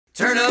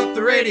Turn up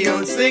the radio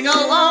and sing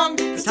along.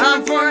 It's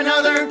time for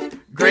another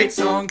great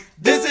song.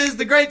 This is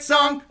the Great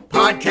Song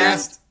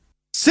Podcast.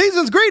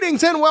 Season's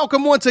greetings and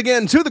welcome once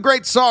again to the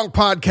Great Song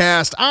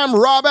Podcast. I'm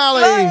Rob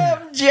Alley.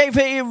 I'm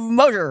JP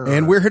Moser.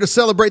 And we're here to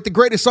celebrate the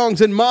greatest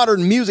songs in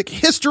modern music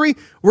history.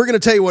 We're going to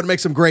tell you what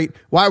makes them great,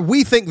 why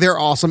we think they're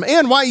awesome,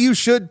 and why you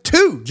should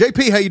too.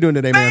 JP, how you doing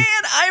today, man?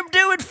 I'm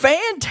doing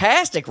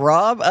fantastic,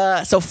 Rob.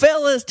 So,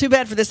 fellas, too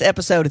bad for this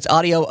episode. It's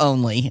audio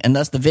only, and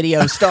thus the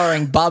video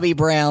starring Bobby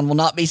Brown will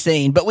not be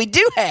seen. But we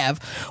do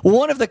have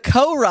one of the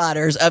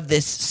co-writers of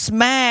this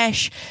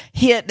smash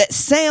hit that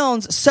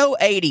sounds so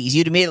 80s.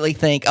 You'd immediately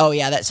think, oh,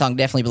 yeah, that song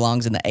definitely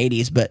belongs in the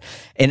 80s, but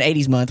in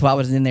 80s month, why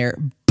was it in there?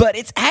 But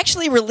it's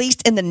actually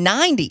released in the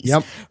 90s.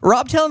 Yep.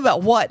 Rob, tell them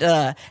about what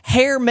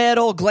hair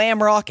metal,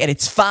 glam rock at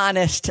its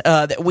finest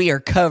that we are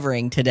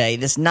covering today,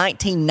 this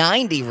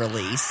 1990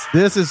 release.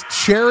 This is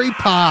Cherry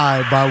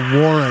Pie by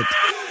Warrant.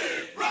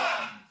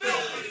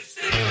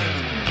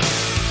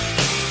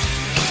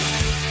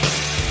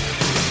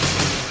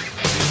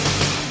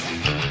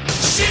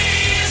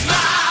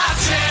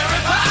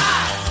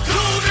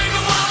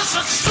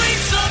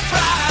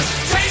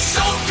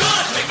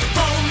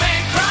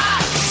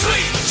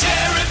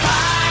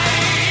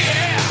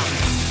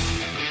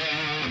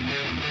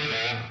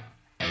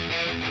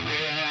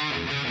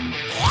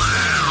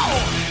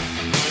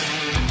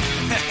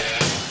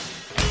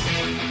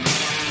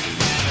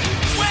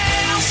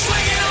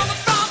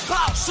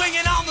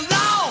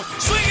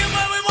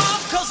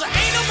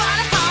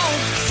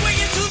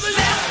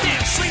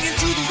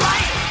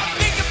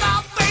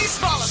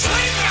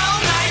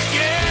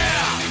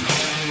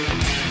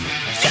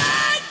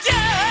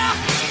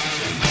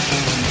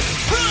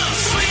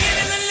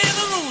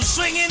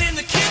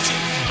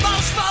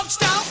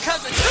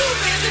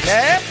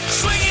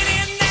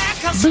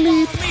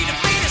 Bleep.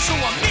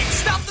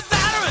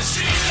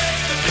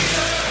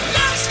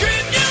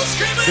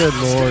 Good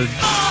Lord.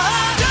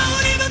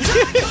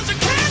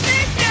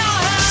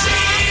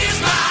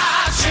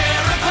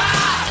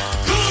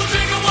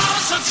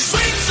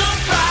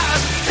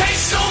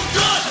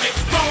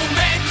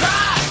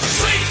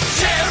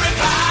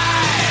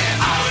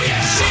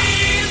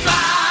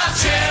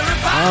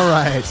 All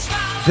right.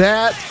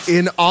 That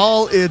in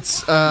all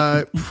its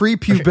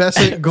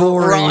prepubescent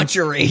glory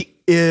Raunchy.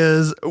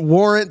 is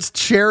Warrant's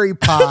Cherry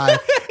Pie,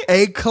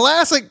 a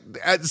classic,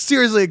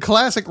 seriously, a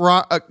classic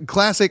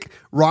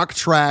rock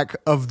track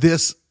of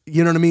this.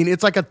 You know what I mean?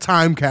 It's like a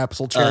time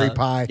capsule, Cherry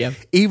Pie. Yep.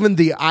 Even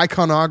the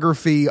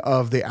iconography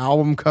of the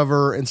album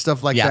cover and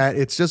stuff like that.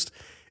 It's just,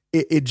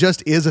 it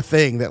just is a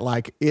thing that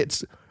like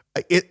it's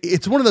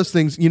one of those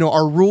things. You know,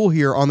 our rule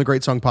here on the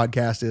Great Song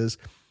Podcast is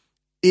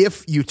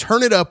if you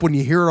turn it up when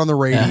you hear it on the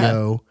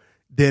radio,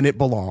 then it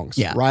belongs.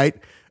 Yeah. Right.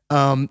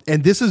 And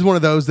this is one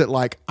of those that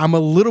like, I'm a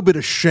little bit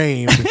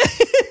ashamed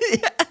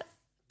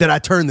that I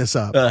turned this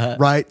up,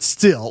 right?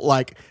 Still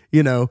like,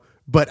 you know,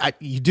 but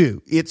you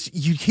do.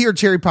 You hear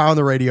Cherry Pie on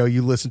the radio,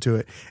 you listen to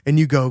it and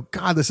you go,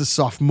 God, this is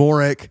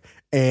sophomoric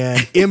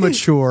and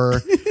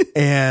immature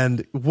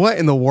and what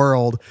in the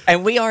world?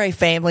 And we are a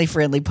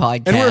family-friendly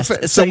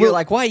podcast. So you're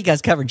like, why are you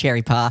guys covering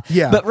Cherry Pie?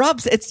 Yeah. But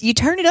Rob, you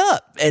turn it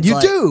up.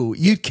 You do.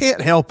 You can't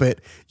help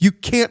it. You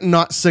can't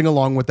not sing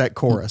along with that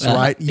chorus,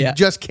 right? You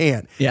just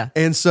can't. Yeah.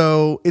 And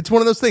so it's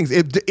one of those things.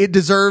 It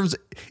deserves,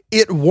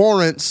 it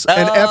warrants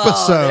an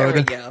episode. There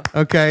we go.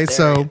 Okay,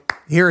 so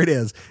here it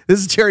is. This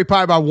is Cherry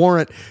Pie by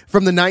Warrant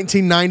from the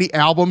 1990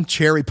 album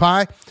Cherry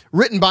Pie,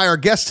 written by our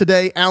guests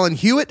today, Alan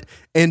Hewitt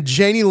and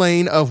Janie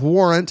Lane of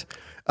Warrant.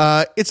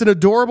 It's an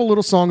adorable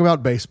little song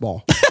about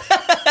baseball.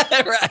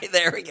 Right,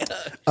 there we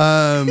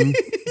go.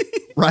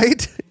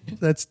 Right?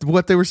 That's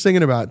what they were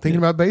singing about, thinking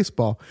about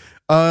baseball.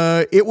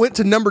 It went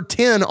to number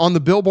 10 on the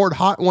Billboard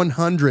Hot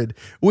 100,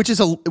 which is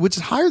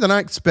higher than I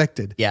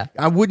expected. Yeah.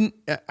 I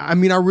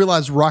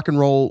realized rock and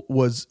roll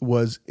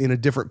was in a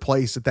different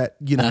place at that,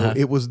 you know,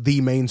 it was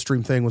the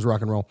mainstream thing was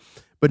rock and roll.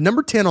 But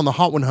number 10 on the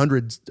Hot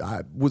 100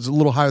 was a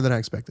little higher than I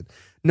expected.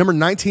 Number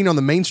 19 on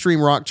the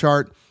mainstream rock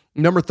chart,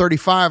 number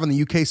 35 on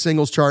the UK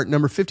singles chart,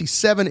 number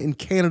 57 in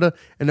Canada,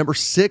 and number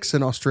 6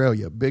 in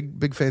Australia.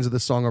 Big fans of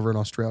this song over in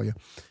Australia.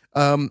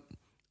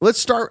 Let's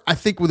start, I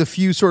think, with a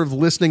few sort of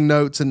listening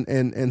notes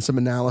and some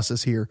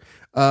analysis here.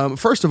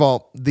 First of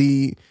all,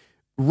 the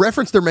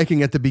reference they're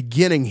making at the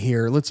beginning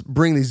here, let's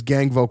bring these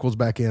gang vocals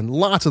back in.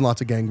 Lots and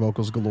lots of gang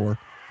vocals galore.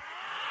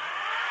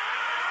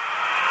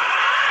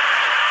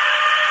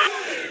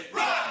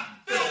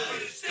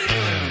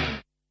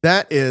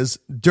 That is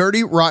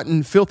Dirty,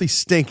 Rotten, Filthy,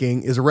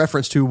 Stinking is a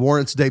reference to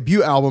Warrant's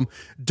debut album,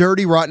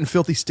 Dirty, Rotten,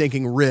 Filthy,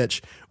 Stinking,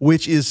 Rich,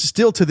 which is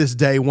still to this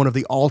day one of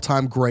the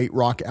all-time great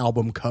rock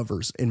album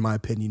covers, in my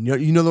opinion.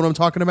 You know what I'm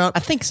talking about?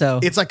 I think so.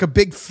 It's like a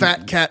big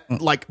fat cat,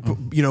 like,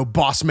 you know,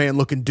 boss man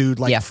looking dude,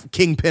 like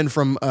Kingpin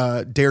from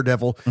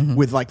Daredevil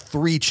with like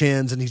 3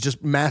 chins, and he's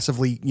just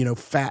massively, you know,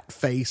 fat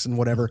face and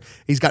whatever.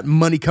 He's got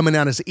money coming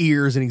out his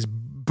ears and he's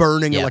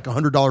burning like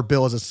 $100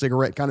 bill as a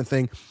cigarette kind of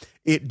thing.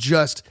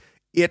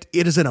 It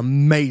is an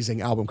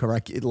amazing album cover.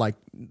 Like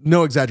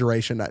no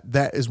exaggeration.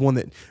 That is one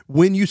that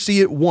when you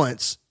see it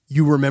once,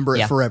 you remember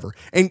it forever.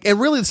 And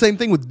really the same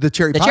thing with the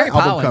Cherry Pie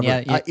album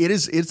cover.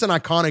 It's an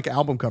iconic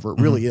album cover. It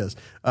really is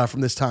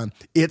from this time.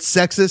 It's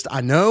sexist, I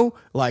know.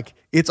 Like,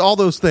 it's all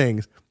those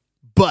things.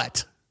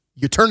 But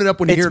you turn it up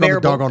when you hear it on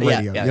the doggone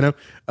radio, you know?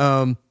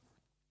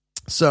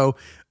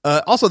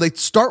 Also, they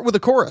start with a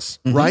chorus,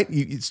 right?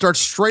 It starts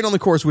straight on the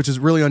chorus, which is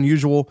really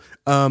unusual,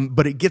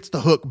 but it gets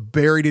the hook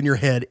buried in your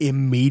head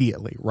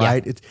immediately,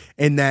 right? It's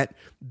and that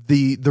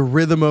the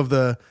rhythm of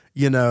the,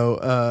 you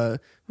know,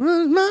 got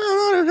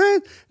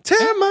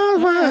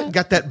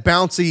that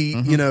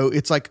bouncy, you know,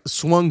 it's like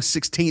swung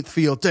 16th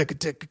feel, kind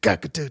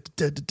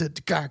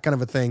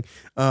of a thing.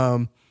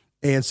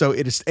 And so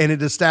it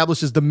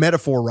establishes the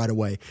metaphor right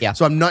away. Yeah.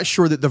 So I'm not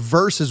sure that the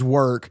verses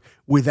work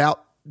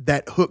without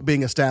that hook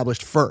being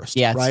established first.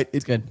 Yeah, right.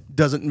 It's good.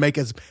 Doesn't make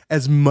as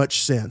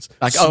much sense.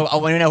 Like, I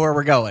want to know where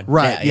we're going.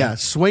 Right. Yeah.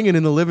 Swinging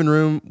in the living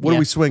room. What are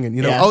we swinging?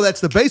 You know. Oh, that's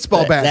the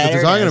baseball bat that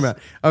they're talking about.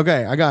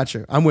 Okay, I got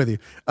you. I'm with you.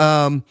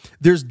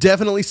 There's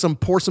definitely some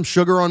pour some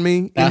sugar on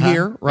me in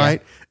here,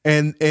 right?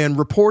 Yeah. And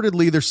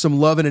reportedly there's some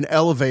Love in an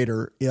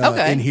Elevator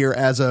in here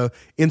as a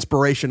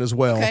inspiration as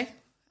well. Okay.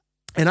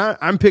 And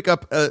I'm pick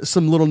up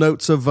some little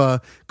notes of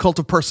Cult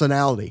of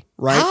Personality,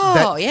 right?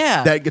 Oh,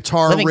 that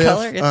guitar Living riff.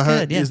 Color, it's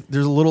good. Yeah.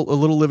 There's a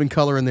little Living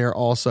Color in there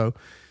also.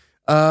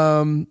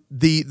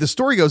 The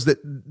story goes that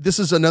this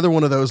is another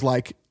one of those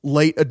like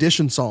late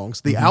edition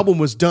songs. The album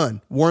was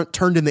done. Warrant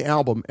turned in the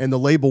album, and the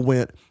label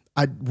went,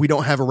 "We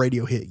don't have a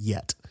radio hit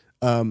yet.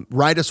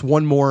 Write us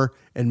one more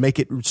and make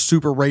it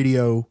super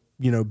radio."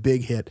 You know,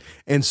 big hit.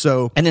 And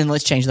then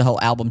let's change the whole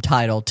album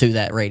title to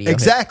that radio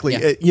exactly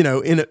hit. You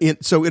know,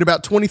 so in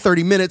about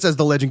 20-30 minutes, as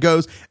the legend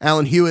goes,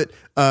 Alan Hewitt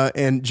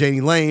and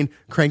Janie Lane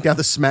cranked out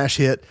the smash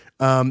hit,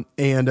 and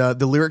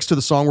the lyrics to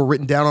the song were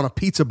written down on a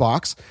pizza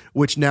box,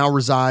 which now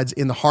resides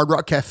in the Hard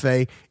Rock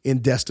Cafe in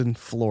Destin,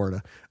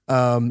 Florida.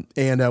 And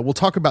we'll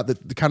talk about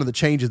the kind of the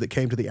changes that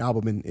came to the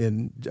album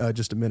in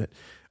just a minute.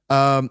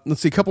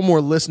 Let's see, a couple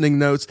more listening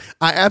notes.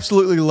 I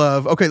absolutely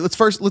love. Okay, let's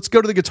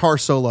go to the guitar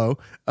solo.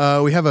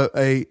 We have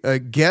a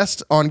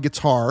guest on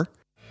guitar.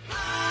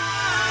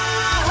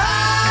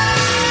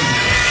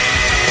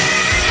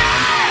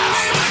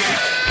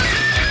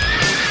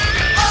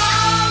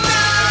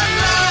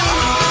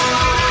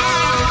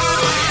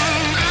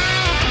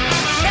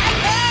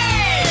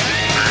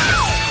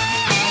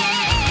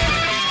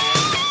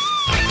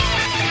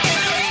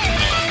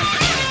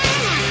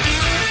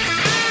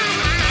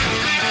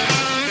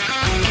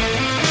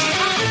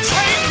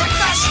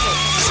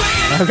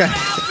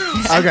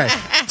 Okay.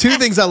 Two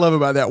things I love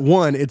about that.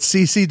 One, it's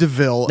CC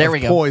DeVille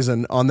of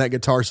Poison on that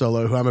guitar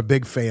solo, who I'm a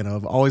big fan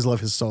of. Always love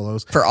his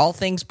solos. For all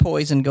things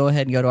Poison, go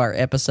ahead and go to our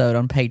episode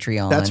on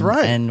Patreon. That's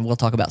right. And we'll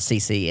talk about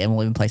CC, and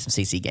we'll even play some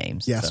CC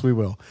games. Yes, we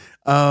will.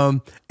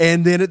 And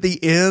then at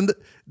the end,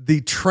 the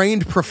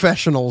trained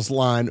professionals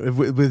line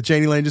with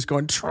Janie Lane just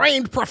going,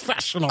 trained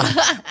professional.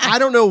 I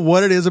don't know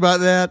what it is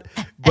about that,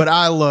 but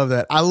I love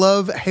that. I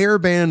love hair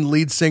band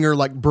lead singer,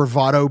 like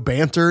bravado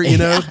banter, you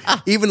know,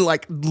 even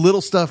like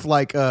little stuff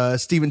like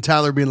Steven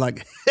Tyler being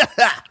like, you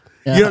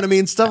know what I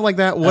mean? Stuff like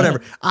that,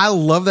 whatever. I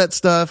love that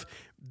stuff.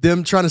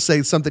 Them trying to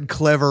say something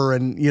clever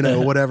and, you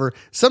know, whatever.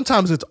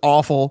 Sometimes it's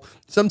awful.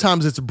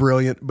 Sometimes it's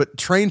brilliant, but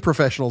trained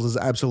professionals is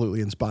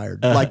absolutely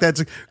inspired. Like,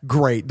 that's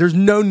great. There's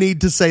no need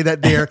to say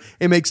that there.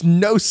 It makes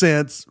no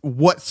sense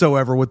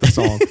whatsoever with the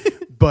song,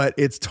 but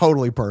it's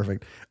totally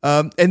perfect.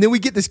 And then we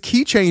get this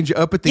key change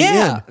up at the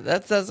end.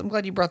 That's I'm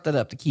glad you brought that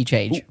up, the key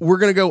change. We're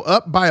going to go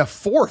up by a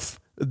fourth.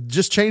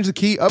 Just change the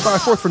key up by a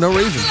fourth for no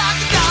reason.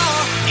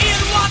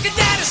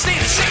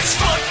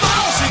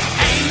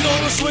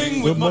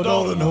 Swing with my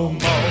daughter no more.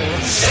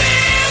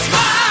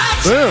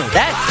 Boom.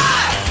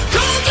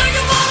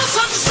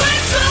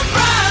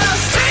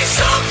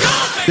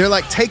 They're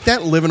like, take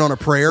that, Living on a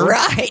Prayer,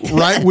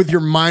 right, with your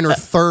minor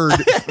third,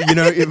 you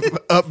know,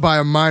 up by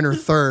a minor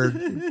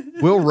third.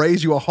 We'll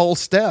raise you a whole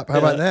step. How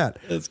about that?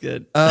 That's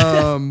good.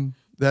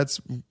 That's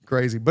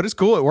crazy, but it's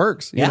cool. It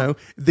works. You know,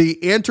 the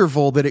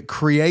interval that it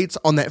creates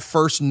on that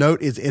first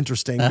note is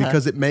interesting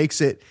because it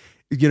makes it.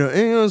 You know,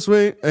 ain't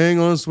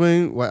gonna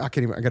swing. Well, I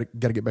can't even. I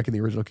gotta get back in the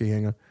original key.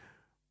 Hang on.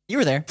 You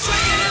were there.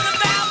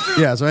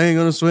 Yeah, so I ain't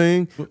gonna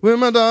swing with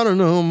my daughter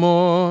no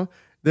more.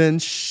 Then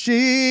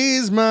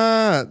she's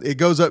mine. It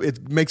goes up.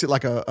 It makes it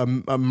like a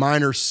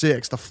minor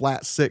sixth, a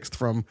flat sixth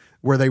from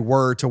where they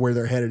were to where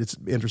they're headed. It's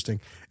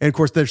interesting. And of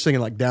course, they're singing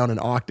like down an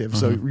octave,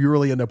 so you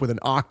really end up with an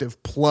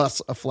octave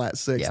plus a flat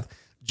sixth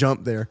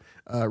jump there.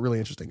 Really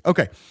interesting.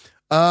 Okay,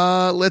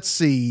 let's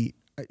see.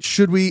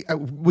 Should we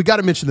got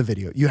to mention the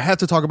video. You have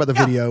to talk about the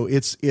video.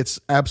 It's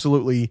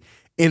absolutely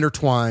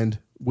intertwined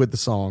with the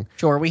song.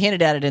 Sure. We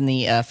hinted at it in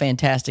the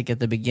Fantastic at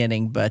the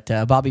beginning, but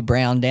Bobby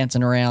Brown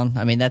dancing around.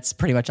 I mean, that's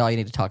pretty much all you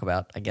need to talk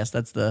about. I guess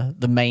that's the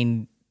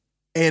main.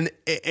 And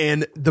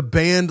the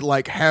band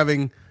like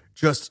having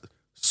just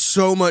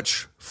so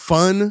much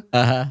fun.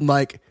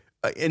 Like,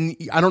 and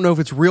I don't know if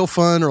it's real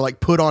fun or like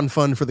put on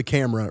fun for the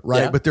camera,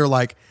 right? Yeah. But they're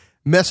like,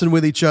 messing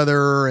with each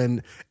other,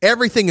 and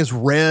everything is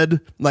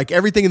red. Like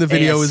everything in the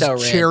video is so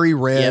red. cherry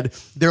red. Yep.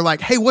 They're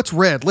like, hey, what's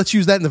red? Let's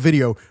use that in the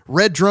video.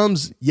 Red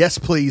drums? Yes,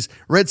 please.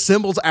 Red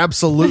cymbals?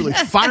 Absolutely.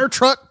 Fire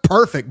truck?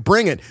 Perfect.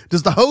 Bring it.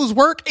 Does the hose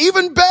work?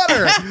 Even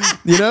better.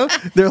 You know,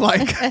 they're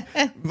like,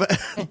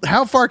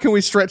 how far can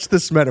we stretch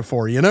this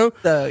metaphor? You know?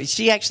 So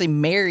she actually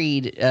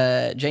married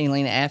Janie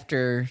Lane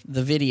after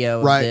the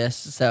video of this.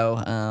 So,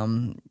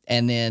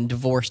 and then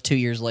divorced 2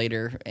 years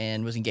later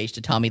and was engaged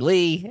to Tommy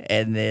Lee,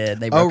 and then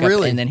they broke up,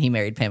 and then he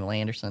married Pamela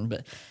Anderson.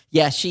 But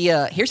yeah, she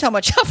here's how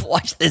much I've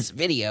watched this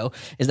video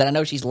is that I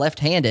know she's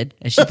left-handed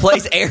and she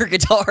plays air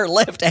guitar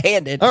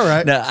left-handed. All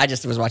right. No, I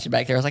just was watching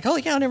back there. I was like,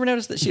 holy cow, I never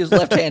noticed that she was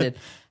left-handed.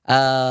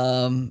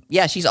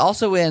 Yeah, she's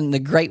also in the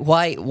Great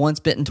White Once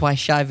Bitten Twice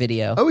Shy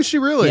video. Oh, is she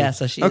really? Yeah,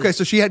 so she okay.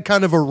 So she had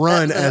kind of a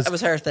run that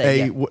was her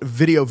thing,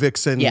 video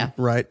vixen. Yeah.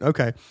 Right.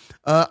 Okay.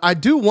 I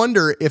do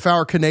wonder if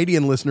our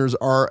Canadian listeners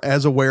are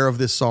as aware of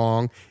this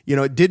song. You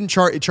know, it didn't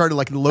chart. It charted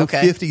like in the low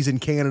 50s in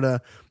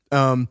Canada.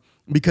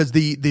 Because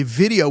the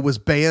video was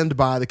banned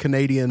by the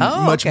Canadian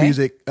Much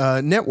Music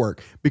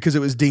Network because it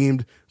was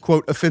deemed,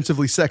 quote,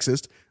 offensively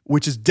sexist,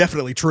 which is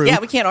definitely true. Yeah,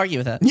 we can't argue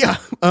with that. Yeah.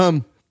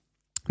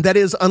 That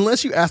is,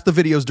 unless you ask the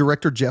video's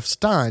director, Jeff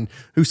Stein,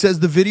 who says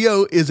the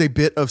video is a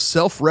bit of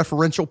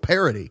self-referential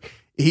parody.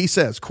 He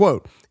says,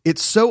 quote,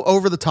 it's so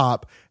over the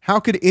top. How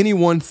could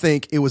anyone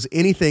think it was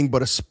anything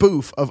but a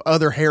spoof of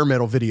other hair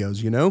metal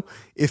videos, you know?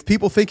 If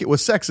people think it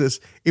was sexist,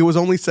 it was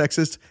only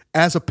sexist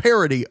as a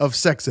parody of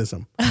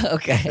sexism.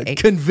 Okay.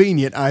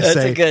 Convenient, I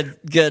say. That's a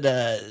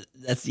good,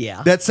 that's,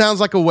 yeah. That sounds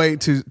like a way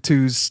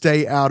to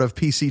stay out of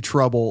PC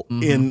trouble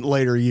in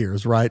later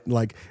years, right?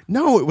 Like,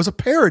 no, it was a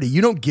parody.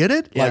 You don't get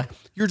it? Yeah. Like,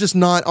 you're just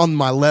not on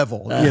my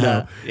level, you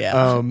know?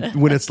 Yeah.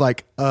 When it's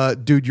like,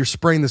 dude, you're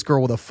spraying this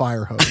girl with a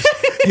fire hose,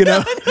 you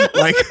know?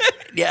 Like...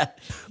 Yeah.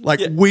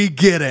 We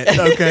get it,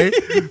 okay?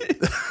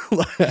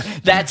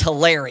 That's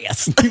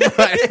hilarious.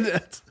 Right?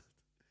 That's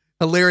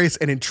hilarious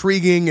and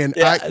intriguing, and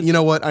you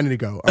know what? I need to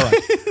go. All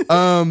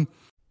right.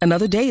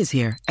 Another day is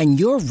here, and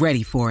you're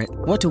ready for it.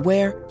 What to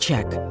wear?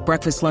 Check.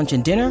 Breakfast, lunch,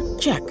 and dinner?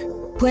 Check.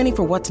 Planning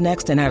for what's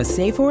next and how to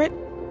save for it?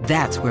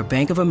 That's where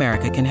Bank of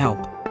America can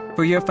help.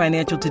 For your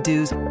financial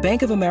to-dos,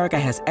 Bank of America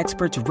has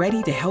experts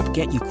ready to help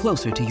get you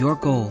closer to your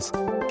goals.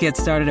 Get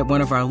started at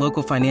one of our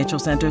local financial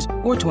centers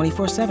or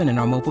 24/7 in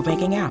our mobile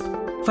banking app.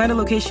 Find a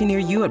location near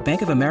you at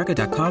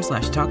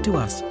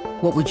bankofamerica.com/talktous.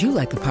 What would you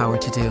like the power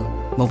to do?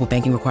 Mobile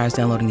banking requires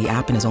downloading the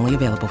app and is only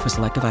available for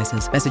select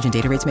devices. Message and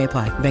data rates may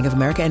apply. Bank of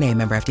America N.A.,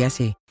 member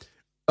FDIC.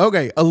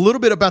 Okay, a little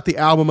bit about the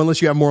album,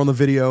 unless you have more on the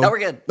video. No, we're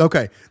good.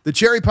 Okay, the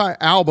Cherry Pie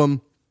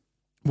album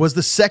was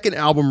the second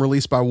album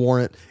released by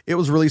Warrant. It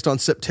was released on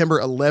September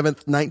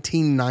 11th,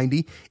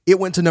 1990. It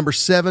went to number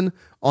 7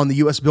 on the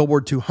U.S.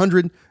 Billboard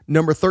 200,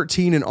 number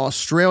 13 in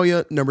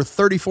Australia, number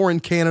 34 in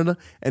Canada,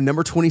 and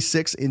number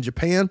 26 in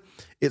Japan.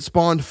 It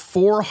spawned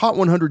 4 Hot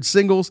 100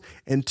 singles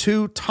and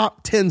 2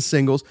 top 10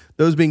 singles,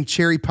 those being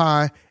Cherry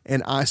Pie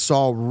and I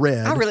Saw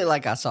Red. I really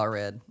like I Saw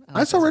Red.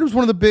 I Saw Red was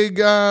one of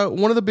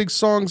the big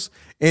songs,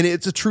 and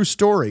it's a true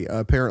story,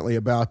 apparently,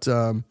 about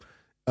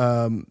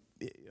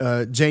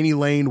Janie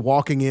Lane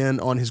walking in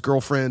on his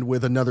girlfriend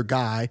with another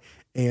guy,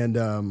 and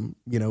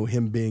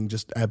him being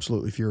just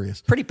absolutely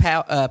furious. Pretty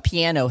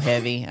piano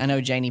heavy. I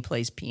know Janie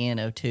plays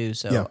piano too.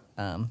 So,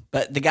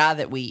 but the guy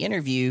that we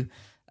interview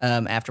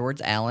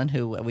afterwards, Alan,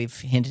 who we've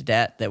hinted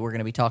at that we're going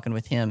to be talking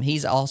with him,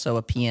 he's also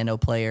a piano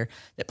player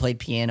that played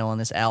piano on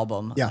this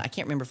album. Yeah. I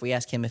can't remember if we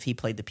asked him if he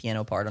played the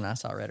piano part on I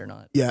Saw Red or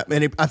not. Yeah,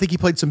 and I think he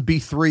played some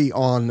B3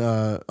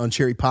 on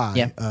Cherry Pie.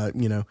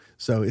 Yeah.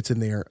 So it's in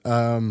there.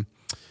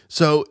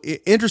 So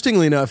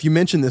interestingly enough, you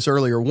mentioned this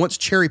earlier. Once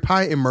Cherry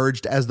Pie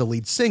emerged as the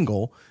lead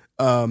single,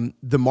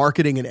 the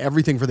marketing and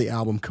everything for the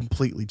album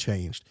completely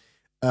changed.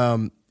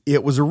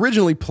 It was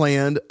originally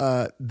planned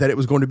that it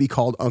was going to be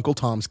called Uncle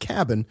Tom's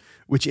Cabin,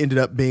 which ended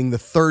up being the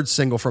third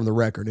single from the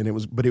record, and it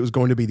was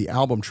going to be the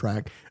album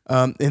track.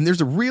 And there's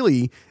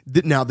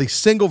now the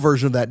single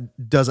version of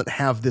that doesn't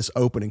have this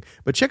opening,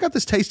 but check out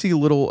this tasty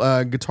little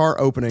guitar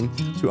opening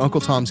to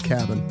Uncle Tom's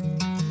Cabin.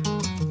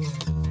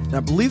 And I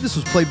believe this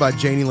was played by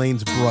Janie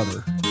Lane's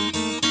brother.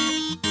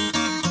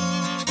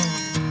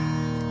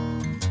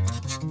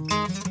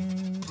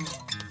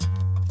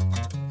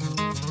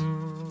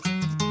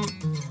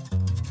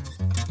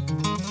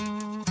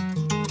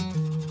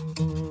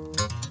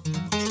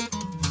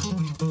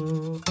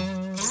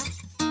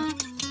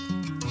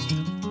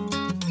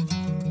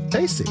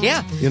 Tasty.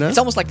 Yeah. You know? It's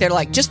almost like they're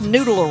like, just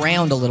noodle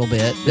around a little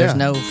bit. There's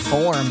no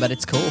form, but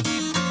it's cool.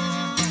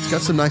 It's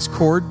got some nice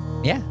chord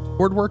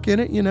work in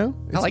it, you know?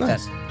 It's I like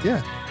nice. that.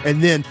 Yeah.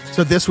 And then,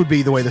 so this would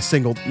be the way the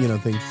single,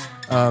 thing.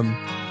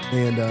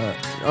 And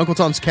Uncle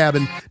Tom's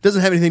Cabin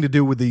doesn't have anything to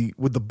do with the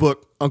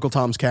book Uncle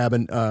Tom's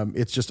Cabin.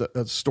 It's just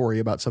a story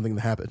about something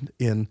that happened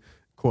in,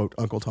 quote,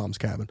 Uncle Tom's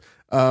Cabin.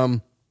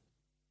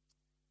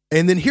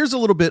 And then here's a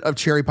little bit of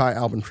Cherry Pie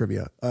album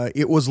trivia.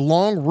 It was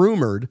long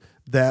rumored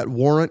that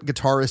Warrant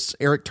guitarists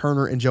Eric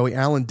Turner and Joey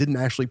Allen didn't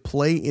actually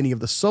play any of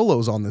the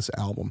solos on this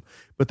album,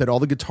 but that all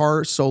the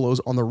guitar solos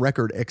on the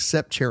record,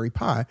 except Cherry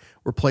Pie,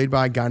 were played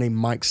by a guy named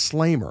Mike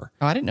Slamer.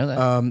 Oh, I didn't know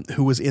that.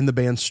 Who was in the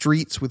band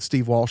Streets with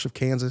Steve Walsh of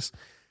Kansas.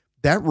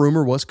 That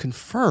rumor was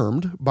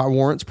confirmed by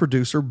Warrant's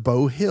producer,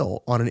 Beau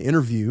Hill, on an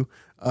interview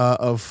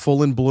of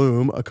Full in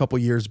Bloom a couple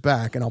years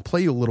back. And I'll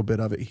play you a little bit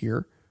of it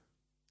here.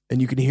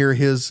 And you can hear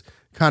his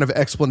kind of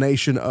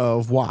explanation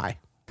of why.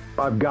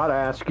 I've got to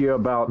ask you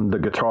about the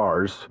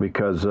guitars,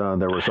 because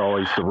there was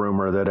always the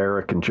rumor that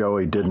Eric and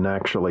Joey didn't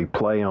actually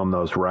play on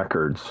those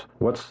records.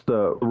 What's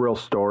the real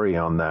story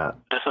on that?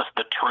 This is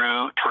the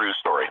true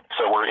story.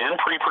 So we're in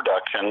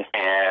pre-production,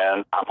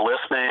 and I'm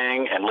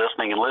listening.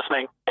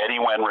 Eddie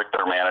Wenrick,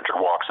 their manager,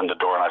 walks in the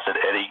door, and I said,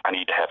 Eddie, I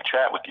need to have a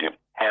chat with you.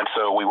 And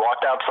so we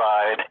walked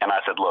outside, and I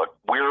said, look,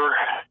 we're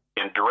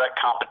in direct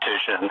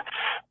competition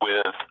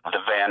with the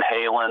Van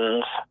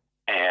Halens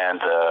and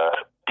the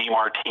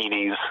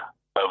DeMartinis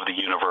of the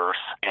universe,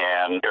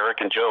 and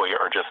Eric and Joey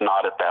are just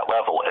not at that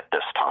level at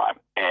this time.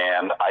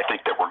 And I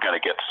think that we're going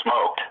to get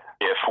smoked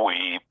if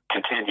we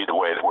continue the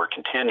way that we're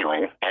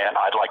continuing, and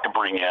I'd like to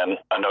bring in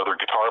another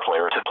guitar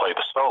player to play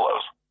the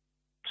solos.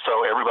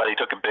 So everybody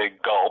took a big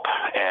gulp,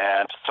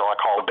 and so I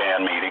called a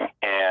band meeting,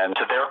 and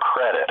to their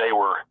credit,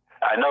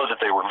 I know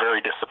that they were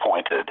very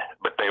disappointed,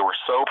 but they were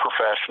so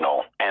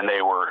professional, and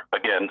they were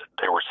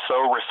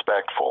so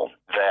respectful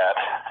that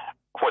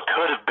what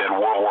could have been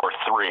World War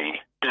III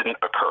didn't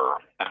occur.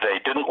 They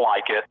didn't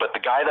like it, but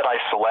the guy that I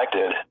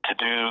selected to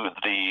do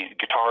the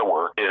guitar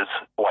work is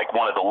like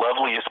one of the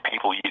loveliest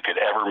people you could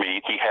ever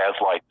meet. He has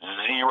like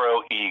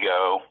zero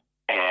ego,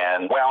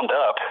 and wound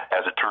up,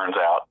 as it turns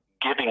out,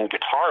 giving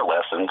guitar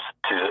lessons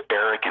to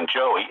Eric and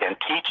Joey and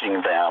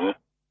teaching them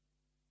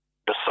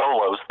the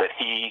solos that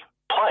he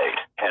played.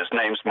 His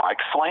name's Mike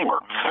Slamer.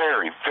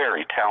 Very,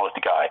 very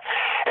talented guy.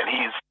 And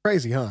he's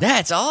crazy, huh?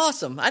 That's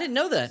awesome. I didn't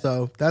know that.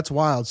 So that's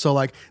wild. So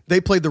like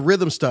they played the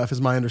rhythm stuff,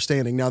 is my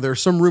understanding. Now there are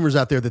some rumors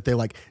out there that they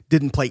like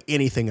didn't play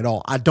anything at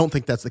all. I don't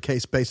think that's the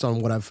case based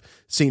on what I've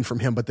seen from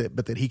him, but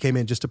that he came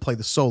in just to play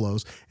the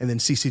solos, and then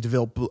CC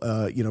DeVille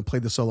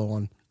played the solo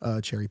on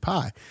Cherry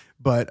Pie.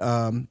 But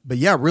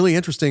yeah, really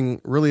interesting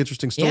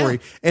story. Yeah.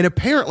 And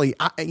apparently,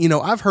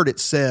 I've heard it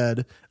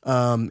said,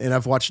 and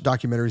I've watched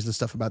documentaries and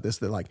stuff about this,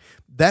 that like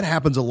that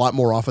happens a lot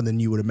more often than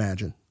you would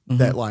imagine. Mm-hmm.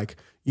 That like,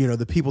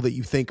 the people that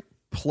you think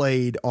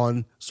played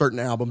on certain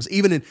albums,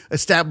 even in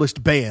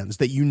established bands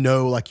that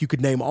like you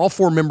could name all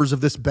four members of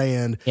this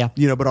band,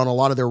 but on a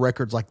lot of their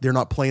records, like they're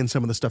not playing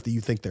some of the stuff that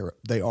you think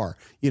they are,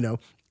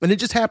 and it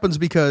just happens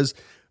because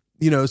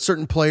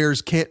certain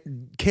players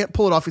can't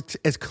pull it off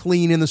as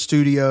clean in the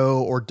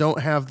studio, or don't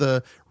have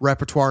the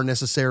repertoire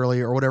necessarily,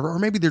 or whatever, or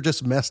maybe they're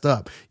just messed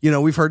up.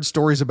 We've heard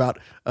stories about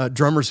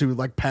drummers who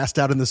like passed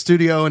out in the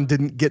studio and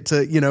didn't get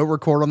to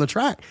record on the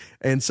track,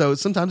 and so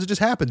sometimes it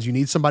just happens. You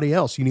need somebody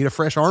else. You need a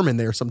fresh arm in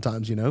there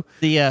sometimes.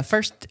 The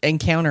first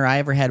encounter I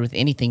ever had with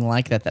anything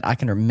like that I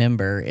can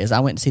remember is I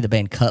went to see the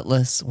band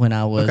Cutlass when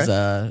I was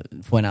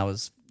when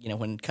Cutlass,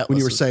 when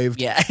you were saved.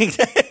 Yeah,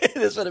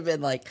 this would have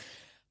been like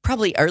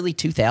probably early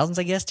 2000s,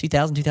 I guess,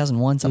 2000,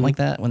 2001, something like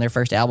that, when their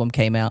first album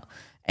came out.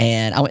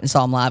 And I went and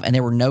saw them live, and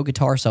there were no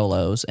guitar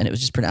solos, and it was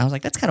just I was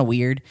like, that's kind of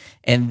weird.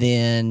 And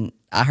then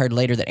I heard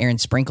later that Aaron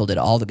Sprinkle did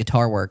all the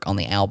guitar work on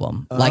the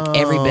album, like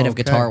every bit of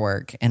guitar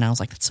work. And I was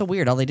like, that's so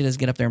weird. All they did is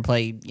get up there and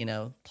play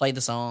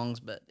the songs,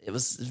 but it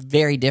was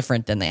very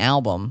different than the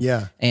album.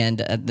 Yeah. And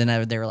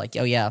then they were like,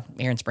 oh yeah,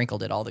 Aaron Sprinkle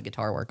did all the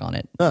guitar work on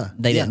it.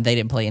 They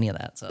didn't play any of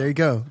that. So there you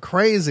go.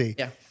 Crazy.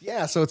 Yeah.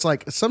 Yeah, so it's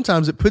like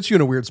sometimes it puts you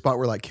in a weird spot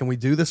where like, can we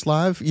do this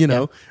live?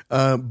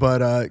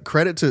 But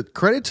credit to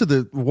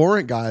the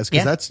Warrant guys,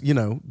 because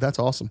that's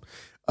awesome.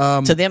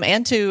 To them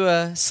and to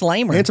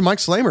Slamer and to Mike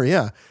Slamer,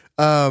 yeah.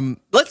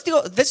 Let's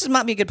do. This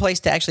might be a good place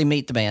to actually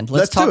meet the band.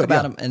 Let's talk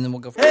about them, and then we'll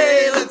go.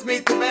 Hey, let's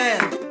meet the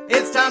band.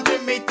 It's time to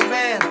meet the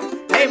band.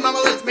 Hey, mama,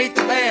 let's meet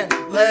the band.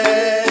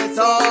 Let's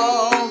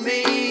all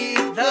meet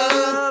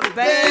the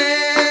band.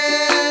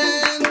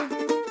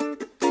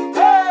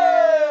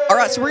 All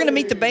right, so we're going to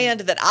meet the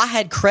band that I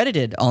had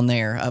credited on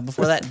there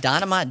before that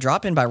Dynamite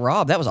drop in by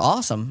Rob. That was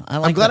awesome.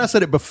 I'm glad I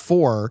said it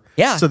before.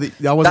 Yeah. So that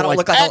I wasn't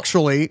like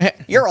actually.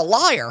 You're a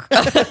liar.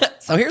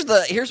 So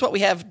here's what we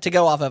have to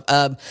go off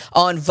of.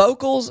 On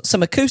vocals,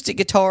 some acoustic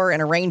guitar,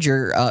 and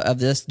arranger of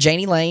this,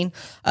 Janie Lane.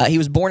 He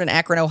was born in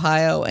Akron,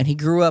 Ohio, and he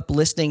grew up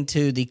listening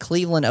to the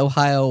Cleveland,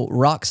 Ohio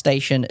rock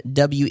station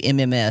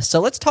WMMS. So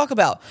let's talk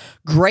about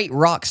great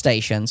rock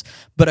stations,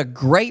 but a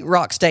great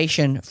rock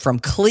station from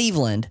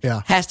Cleveland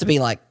has to be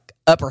like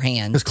upper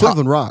hand. Because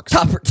Cleveland rocks.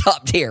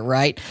 Top tier,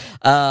 right?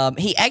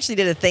 He actually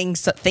did a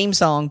theme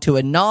song to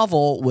a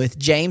novel with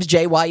James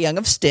J.Y. Young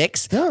of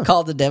Styx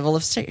called The Devil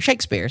of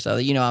Shakespeare. So,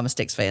 I'm a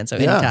Styx fan, so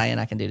any tie-in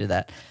I can do to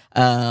that.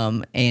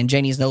 And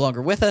Janie's no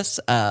longer with us.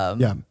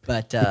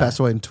 But he passed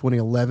away in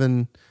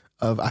 2011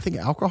 of, I think,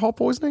 alcohol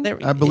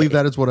poisoning. I believe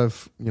that is what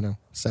I've,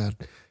 said.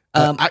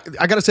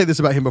 I got to say this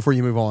about him before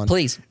you move on.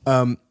 Please.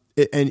 And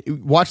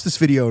watch this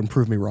video and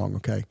prove me wrong,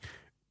 okay?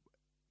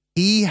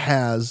 he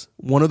has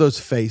one of those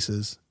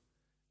faces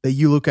that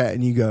you look at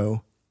and you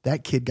go,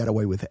 that kid got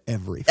away with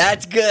everything.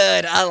 That's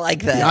good. I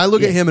like that. Yeah, I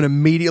look at him and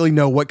immediately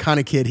know what kind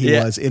of kid he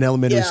was in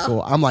elementary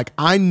school. I'm like,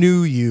 I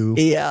knew you.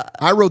 Yeah.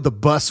 I rode the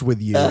bus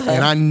with you,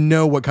 and I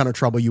know what kind of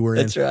trouble you were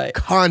in. That's right.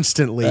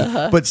 Constantly,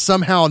 but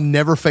somehow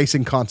never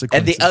facing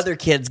consequences. And the other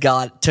kids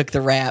took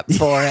the rap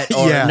for it,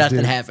 or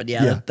nothing happened.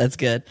 Yeah, that's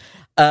good.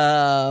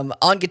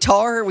 On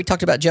guitar, we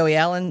talked about Joey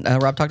Allen.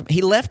 Rob talked about,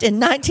 he left in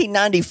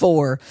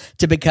 1994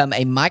 to become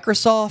a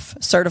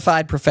Microsoft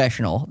certified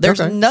professional.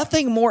 There's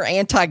nothing more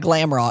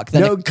anti-glam rock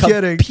than a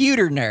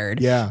computer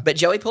nerd. Yeah. But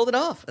Joey pulled it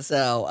off.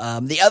 So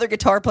the other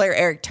guitar player,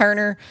 Eric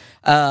Turner,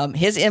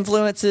 his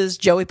influences,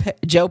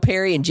 Joe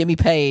Perry and Jimmy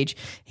Page.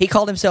 He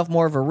called himself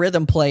more of a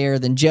rhythm player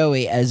than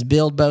Joey, as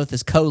billed both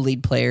as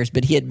co-lead players,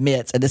 but he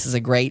admits, and this is a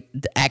great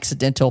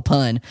accidental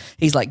pun,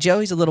 he's like,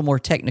 Joey's a little more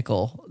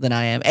technical than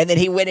I am. And then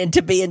he went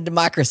into being to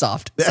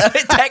Microsoft. So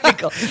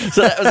technical.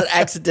 So that was an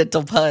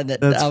accidental pun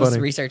that I was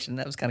researching.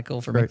 That was kind of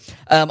cool for me.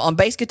 On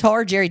bass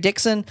guitar, Jerry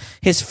Dixon,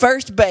 his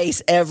first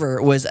bass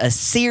ever was a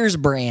Sears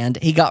brand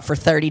he got for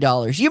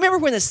 $30. You remember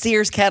when the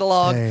Sears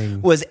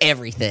catalog was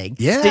everything?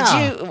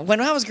 Yeah.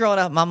 When I was growing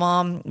up, my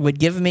mom would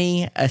give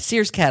me a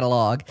Sears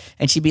catalog,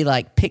 and she'd be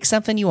like, pick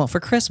something you want for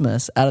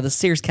Christmas out of the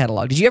Sears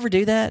catalog. Did you ever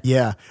do that?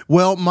 Yeah.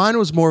 Well, mine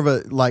was more of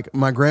a, like,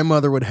 my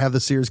grandmother would have the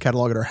Sears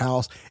catalog at her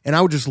house, and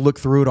I would just look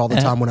through it all the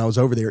time when I was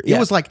over there. It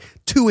was like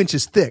 2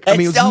 inches thick. I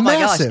mean, it was massive. My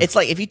gosh. It's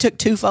like if you took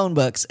 2 phone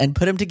books and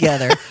put them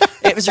together,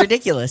 it was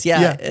ridiculous.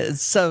 Yeah.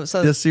 It's so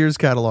the Sears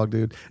catalog,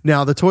 dude.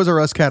 Now, the Toys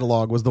R Us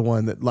catalog was the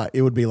one that, like,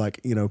 it would be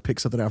like, pick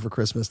something out for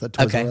Christmas, that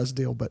Toys R Us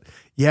deal. But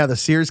yeah, the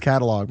Sears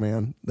catalog,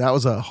 man, that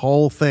was a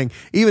whole thing.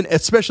 Even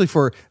especially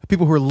for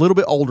people who are a little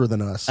bit older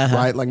than us,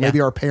 right? Like maybe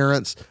our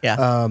parents,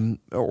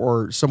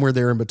 or somewhere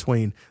there in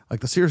between. Like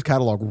the Sears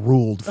catalog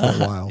ruled for a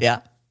while. Yeah.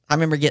 I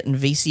remember getting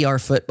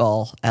VCR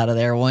football out of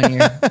there one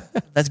year.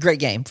 That's a great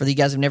game. For you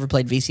guys who've never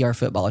played VCR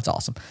football, it's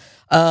awesome.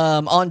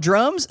 On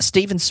drums,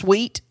 Stephen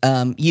Sweet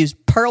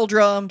used Pearl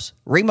drums,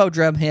 Remo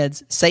drum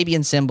heads,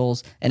 Sabian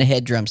cymbals, and a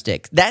head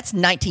drumstick. That's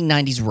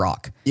 1990s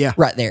rock. Yeah.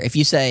 Right there. If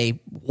you say,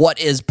 what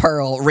is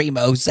Pearl,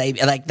 Remo,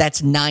 Sabian, like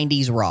that's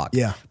 90s rock.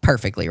 Yeah.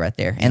 Perfectly right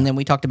there. And then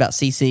we talked about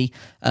CC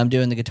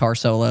doing the guitar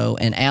solo,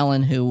 and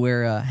Alan, who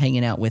we're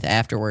hanging out with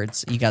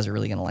afterwards. You guys are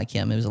really going to like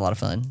him. It was a lot of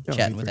fun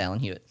chatting with Alan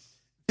Hewitt.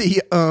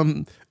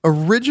 The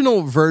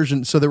original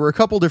version, so there were a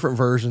couple different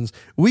versions.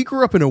 We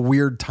grew up in a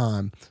weird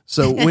time.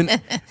 So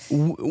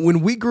when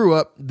we grew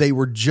up, they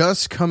were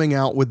just coming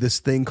out with this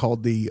thing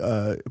called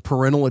the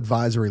parental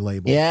advisory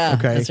label. Yeah,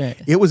 okay, that's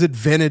right. It was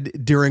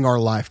invented during our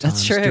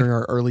lifetimes, during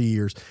our early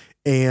years.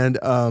 And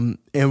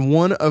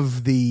one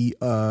of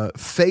the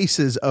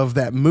faces of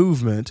that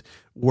movement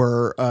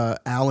were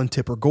Alan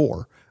Tipper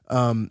Gore.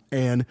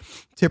 And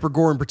Tipper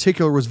Gore in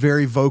particular was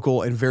very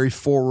vocal and very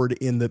forward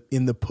in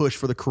the push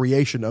for the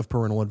creation of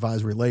parental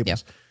advisory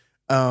labels.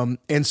 Yeah.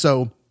 And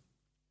so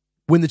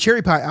when the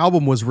Cherry Pie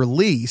album was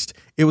released,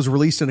 it was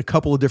released in a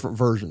couple of different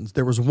versions.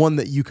 There was one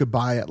that you could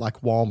buy at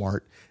like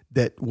Walmart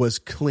that was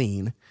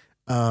clean,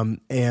 and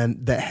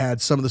that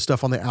had some of the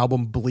stuff on the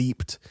album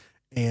bleeped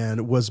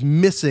and was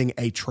missing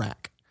a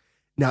track.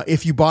 Now,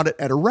 if you bought it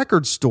at a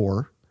record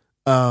store,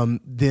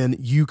 then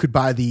you could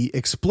buy the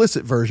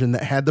explicit version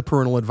that had the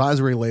parental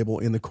advisory label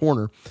in the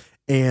corner.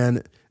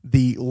 And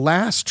the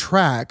last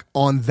track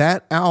on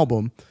that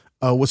album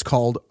was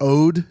called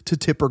Ode to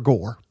Tipper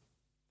Gore.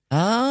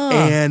 Oh.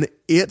 And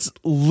it's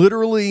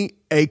literally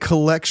a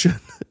collection.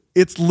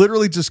 It's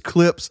literally just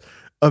clips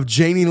of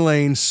Janie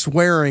Lane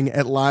swearing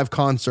at live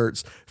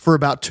concerts for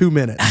about 2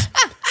 minutes.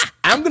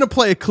 I'm going to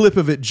play a clip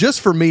of it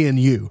just for me and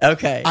you.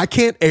 Okay. I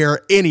can't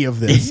air any of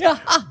this,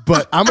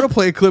 but I'm going to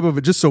play a clip of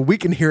it just so we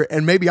can hear it,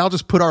 and maybe I'll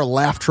just put our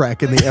laugh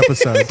track in the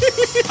episode.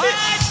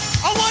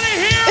 I want to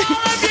hear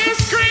all of you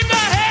scream the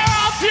hair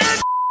off your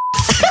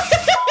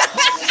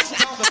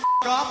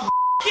all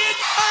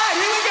right,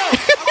 here we go.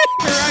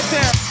 You're right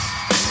there.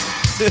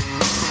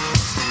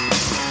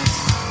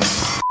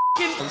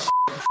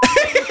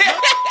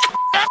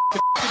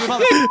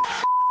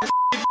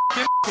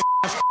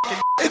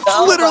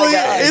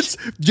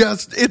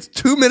 It's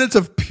 2 minutes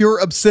of pure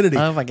obscenity.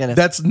 Oh my goodness.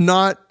 That's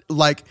not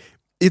like,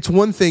 it's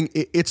one thing.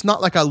 It's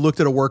not like I looked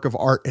at a work of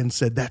art and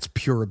said, that's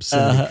pure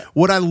obscenity.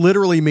 What I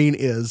literally mean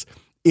is,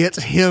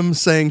 it's him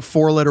saying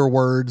 4-letter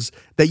words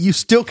that you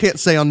still can't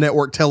say on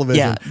network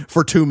television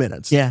for 2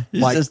 minutes. Yeah.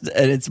 Like,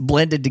 and it's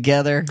blended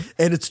together.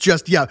 And it's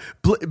just,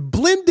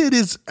 blended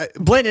is...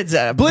 Blended's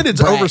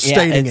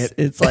overstating it.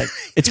 It's like,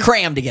 it's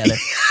crammed together.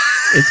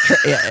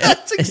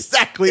 That's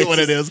exactly what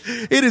it is.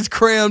 It is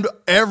crammed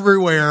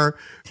everywhere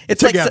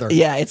together.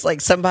 It's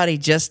like somebody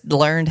just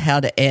learned how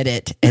to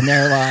edit, and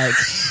they're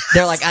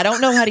like, I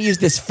don't know how to use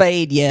this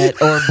fade yet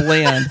or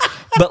blend,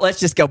 but let's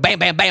just go bam,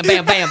 bam, bam,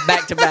 bam, bam,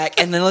 back to back,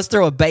 and then let's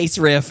throw a bass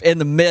riff in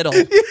the middle.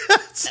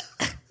 Yes.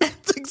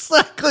 That's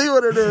exactly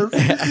what it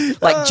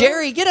is. Like,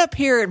 Jerry, get up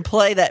here and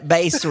play that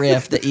bass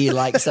riff that you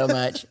like so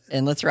much,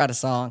 and let's write a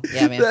song.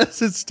 Yeah, man. That's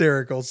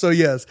hysterical. So,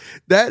 yes,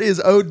 that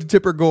is Ode to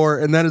Tipper Gore,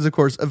 and that is, of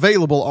course,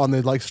 available on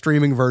the, like,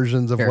 streaming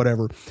versions of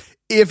whatever.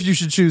 if you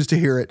should choose to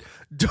hear it,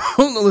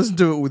 don't listen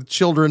to it with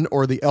children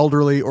or the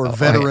elderly or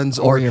veterans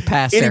or your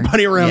pastor.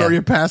 Anybody around Yeah. or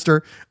your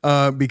pastor,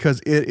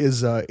 because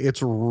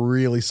it's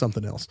really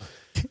something else.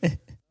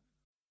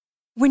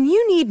 When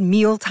you need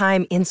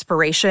mealtime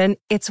inspiration,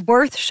 it's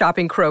worth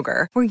shopping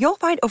Kroger, where you'll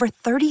find over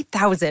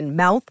 30,000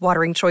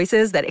 mouth-watering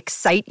choices that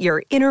excite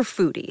your inner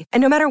foodie.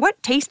 And no matter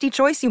what tasty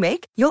choice you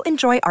make, you'll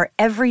enjoy our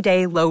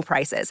everyday low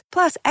prices,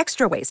 plus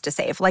extra ways to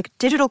save, like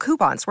digital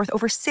coupons worth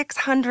over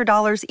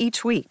 $600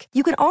 each week.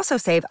 You can also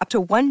save up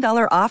to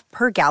 $1 off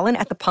per gallon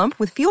at the pump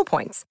with fuel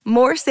points.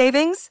 More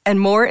savings and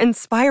more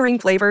inspiring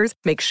flavors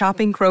make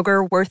shopping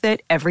Kroger worth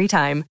it every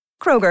time.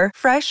 Kroger,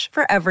 fresh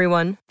for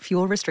everyone.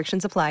 Fuel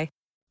restrictions apply.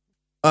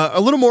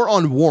 A little more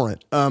on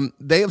Warrant.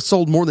 They have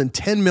sold more than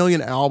 10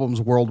 million albums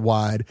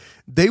worldwide.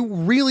 They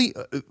really,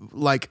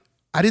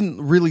 I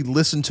didn't really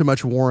listen to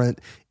much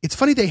Warrant. It's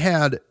funny they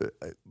had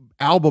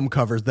album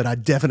covers that I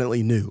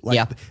definitely knew.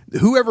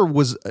 Whoever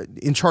was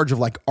in charge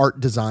of art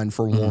design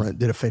for Warrant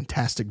did a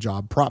fantastic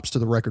job. Props to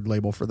the record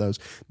label for those,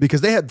 because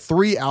they had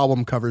 3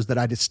 album covers that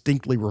I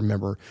distinctly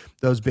remember.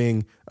 Those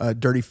being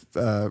Dirty,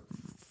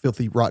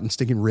 Filthy, Rotten,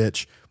 Stinking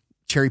Rich,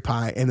 Cherry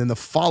Pie, and then the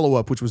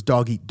follow-up, which was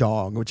Dog Eat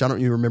Dog, which I don't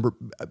even remember,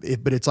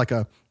 but it's a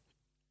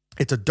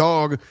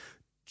dog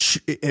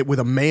with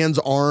a man's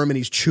arm, and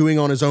he's chewing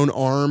on his own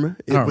arm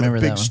with a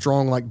big,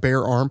 strong,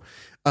 bear arm.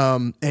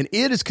 And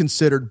it is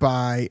considered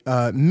by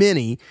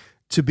many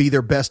to be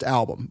their best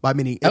album, by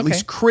many, at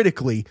least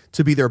critically,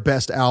 to be their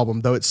best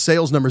album, though its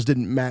sales numbers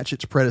didn't match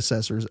its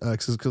predecessors,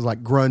 because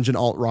grunge and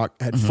alt-rock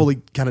had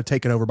fully kind of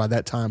taken over by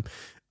that time,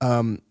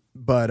 and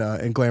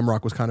glam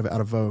rock was kind of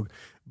out of vogue.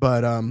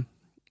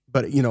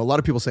 But a lot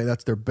of people say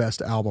that's their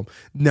best album.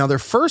 Now, their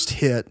first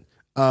hit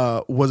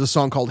was a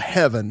song called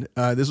Heaven.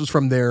 This was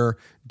from their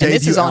debut album.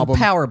 This is on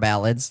Power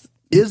Ballads.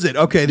 Is it?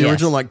 Okay, the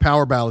original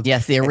Power Ballads.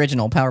 Yes, the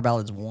original Power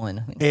Ballads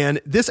 1. And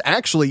this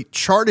actually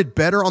charted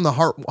better on the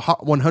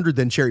Hot 100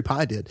 than Cherry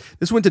Pie did.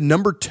 This went to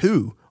number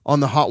 2 on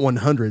the Hot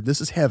 100.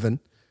 This is Heaven.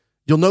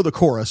 You'll know the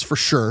chorus for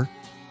sure.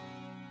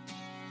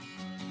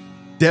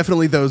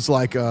 Definitely those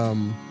Got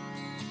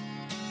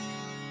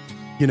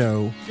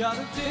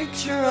a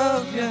picture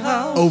of your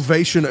house.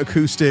 Ovation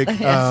acoustic,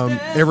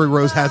 Every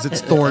Rose Has Its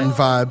Thorn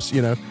vibes,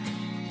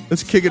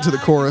 Let's kick it to the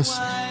chorus.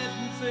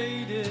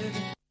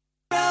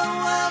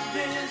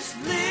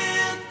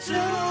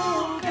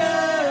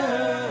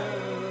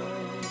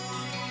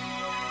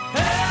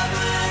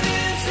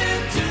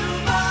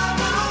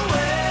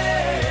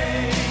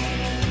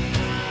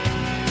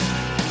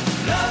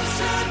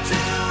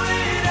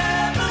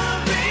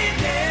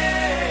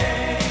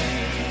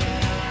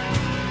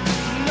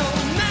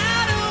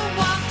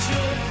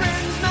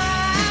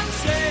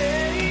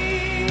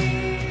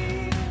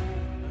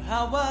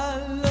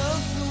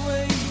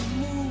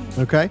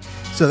 Okay,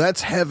 so that's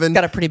Heaven.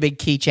 Got a pretty big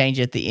key change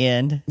at the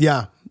end.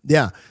 Yeah.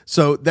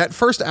 So that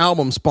first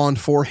album spawned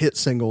 4 hit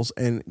singles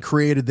and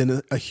created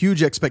then a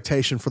huge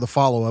expectation for the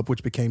follow-up,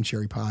 which became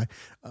Cherry Pie.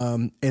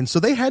 And so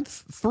they had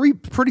 3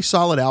 pretty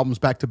solid albums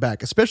back to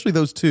back, especially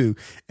those 2.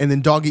 And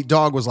then Dog Eat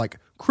Dog was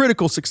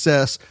critical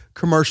success,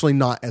 commercially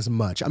not as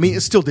much. I mean,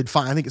 it still did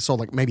fine. I think it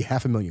sold maybe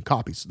 500,000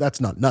 copies. So that's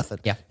not nothing.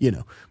 Yeah.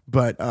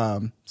 But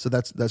so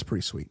that's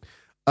pretty sweet.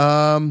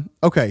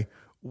 Okay,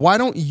 why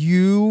don't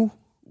you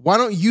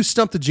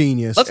stump the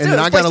genius? Let's do it. Then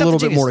I got a little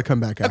bit Genius. more to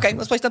come back after. Okay,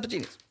 let's play Stump the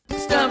Genius.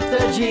 Stump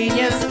the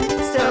genius,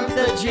 stump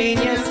the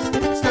genius,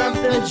 stump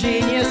the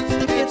genius.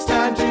 It's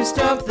time to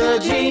stump the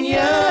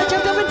genius.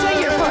 Jump up and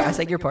say your part. I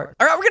say your part.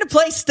 All right, we're going to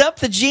play Stump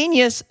the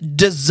Genius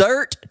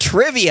dessert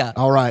trivia.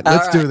 All right,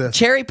 let's do this.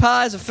 Cherry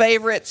pie is a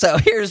favorite, so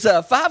here's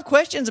 5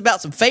 questions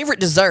about some favorite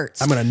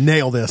desserts. I'm going to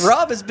nail this.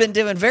 Rob has been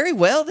doing very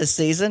well this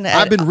season.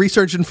 I've been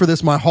researching for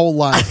this my whole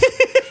life.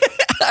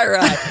 All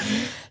right.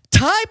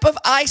 Type of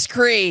ice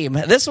cream.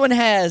 This one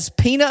has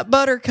peanut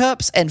butter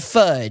cups and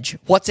fudge.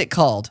 What's it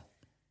called?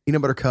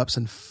 Peanut butter cups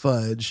and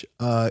fudge.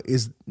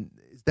 Is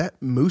that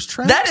Moose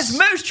Tracks? That is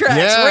Moose Tracks.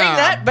 Yeah, Ring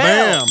that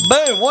bell.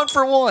 bam. Boom. 1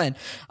 for 1.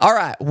 All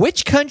right.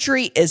 Which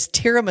country is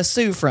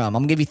tiramisu from?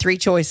 I'm going to give you 3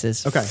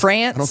 choices. Okay.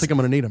 France. I don't think I'm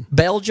going to need them.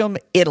 Belgium,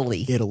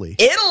 Italy. Italy.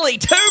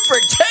 2 for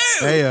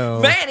 2.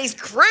 Heyo. Man, he's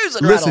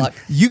cruising Listen, right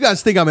along. you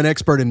guys think I'm an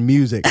expert in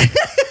music.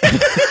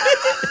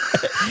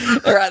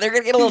 All right, they're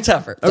going to get a little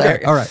tougher.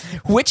 Okay, all right.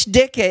 Which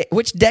decade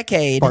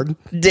Pardon?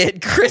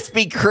 did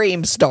Krispy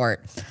Kreme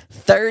start?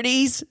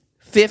 30s,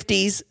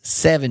 50s,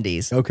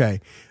 70s.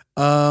 Okay.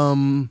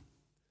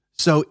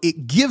 So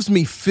it gives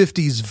me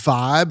 50s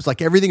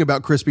vibes. Everything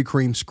about Krispy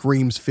Kreme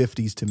screams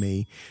 50s to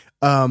me.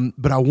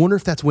 But I wonder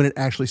if that's when it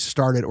actually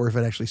started or if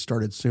it actually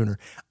started sooner.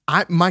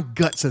 My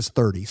gut says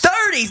 30s.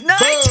 30s,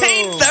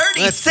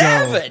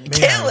 1937.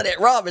 Killing it.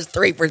 Rob is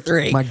 3 for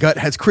 3. My gut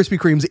has Krispy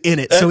Kremes in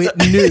it, so it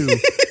knew.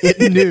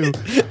 It knew.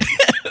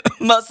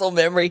 Muscle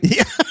memory.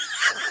 Yeah.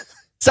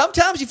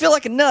 Sometimes you feel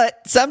like a nut.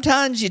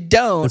 Sometimes you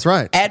don't. That's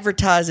right.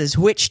 Advertises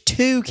which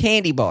 2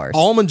 candy bars?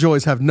 Almond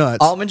Joys have nuts.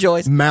 Almond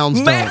Joys. Mounds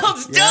don't.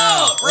 Mounds don't.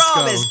 let's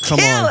Rob go. is Come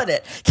on. killing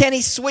it. Can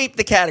he sweep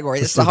the category?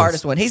 This is the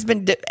hardest one. He's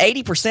been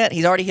 80%.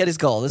 He's already hit his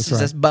goal. This is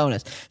just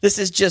bonus. This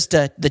is just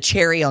the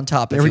cherry on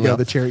top. There we go.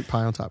 The cherry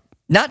pie on top.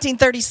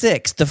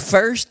 1936, the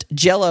first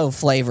Jell-O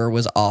flavor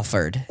was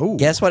offered. Ooh.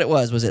 Guess what it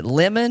was? Was it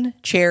lemon,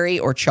 cherry,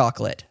 or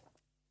chocolate?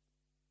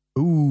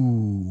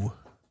 Ooh.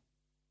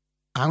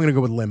 I'm going to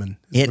go with lemon.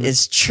 It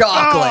is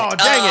chocolate. Oh,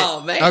 dang it.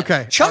 Oh, man.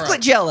 Okay. Chocolate All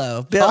right.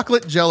 Jell-O. Bill.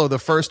 Chocolate Jell-O, the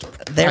first.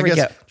 There I we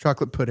guess, go.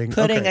 Chocolate pudding.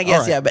 Pudding, Okay. I guess,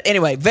 All right. yeah. But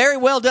anyway, very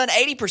well done.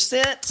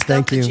 80%.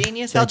 Thank you.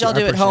 Genius. Thank How'd y'all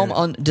you. I do at home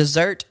appreciate on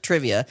dessert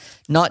trivia,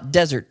 not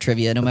desert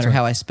trivia, no matter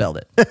how I spelled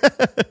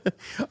it?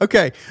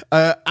 Okay.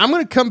 I'm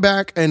going to come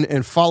back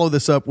and follow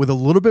this up with a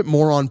little bit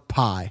more on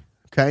pie.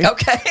 Okay.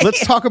 Okay.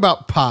 Let's talk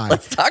about pie.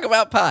 Let's talk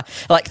about pie.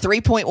 Like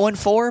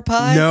 3.14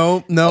 pie?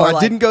 No, Or I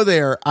like- didn't go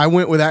there. I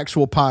went with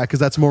actual pie because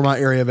that's more my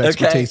area of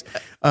expertise.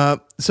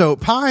 So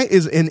pie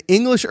is an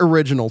English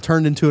original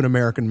turned into an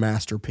American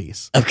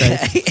masterpiece.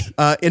 Okay.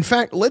 In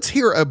fact, let's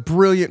hear a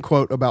brilliant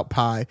quote about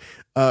pie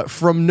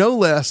from no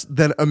less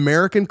than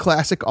American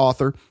classic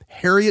author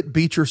Harriet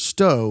Beecher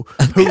Stowe,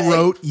 who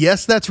wrote,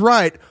 yes, that's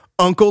right,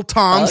 Uncle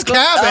Tom's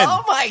Cabin.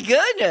 Oh, my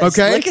goodness.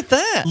 Okay. Look at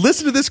that.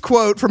 Listen to this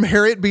quote from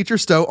Harriet Beecher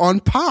Stowe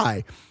on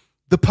pie.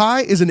 The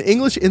pie is an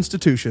English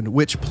institution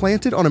which,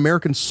 planted on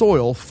American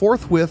soil,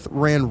 forthwith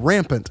ran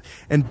rampant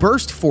and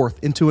burst forth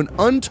into an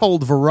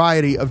untold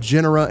variety of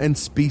genera and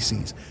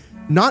species.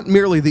 Not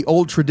merely the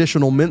old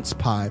traditional mince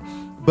pie,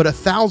 but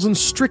 1,000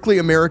 strictly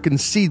American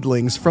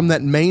seedlings from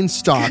that main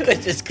stock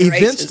Goodness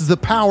gracious. evinced the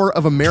power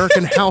of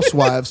American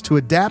housewives to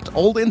adapt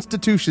old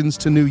institutions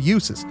to new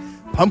uses.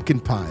 Pumpkin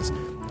pies,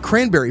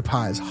 cranberry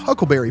pies,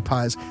 huckleberry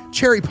pies,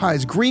 cherry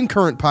pies, green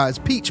currant pies,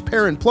 peach,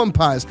 pear, and plum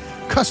pies,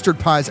 custard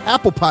pies,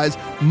 apple pies,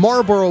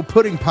 Marlboro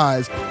pudding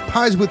pies,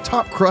 pies with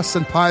top crusts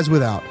and pies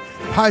without,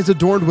 pies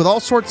adorned with all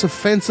sorts of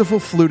fanciful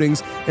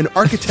flutings and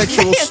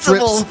architectural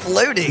Fanciful strips.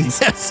 flutings.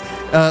 Yes,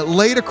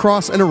 laid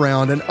across and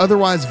around and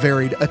otherwise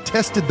varied,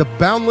 attested the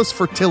boundless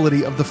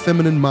fertility of the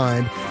feminine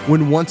mind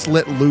when once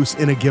let loose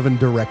in a given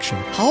direction.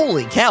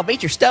 Holy cow.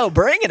 Beecher Stowe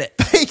bringing it.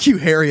 Thank you,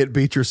 Harriet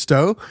Beecher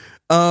Stowe.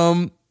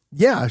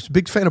 Yeah, she's a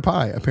big fan of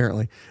pie,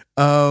 apparently.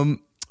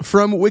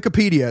 From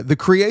Wikipedia, the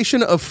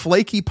creation of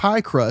flaky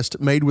pie crust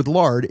made with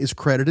lard is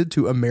credited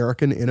to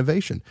American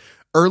innovation.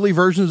 Early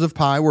versions of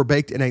pie were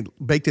baked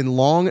in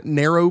long,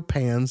 narrow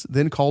pans,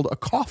 then called a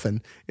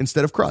coffin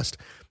instead of crust.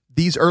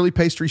 These early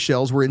pastry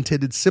shells were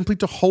intended simply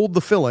to hold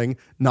the filling,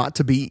 not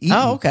to be eaten.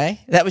 Oh, okay.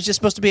 That was just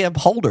supposed to be a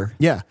holder.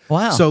 Yeah.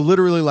 Wow. So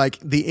literally, like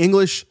the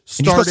English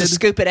And you're started. supposed to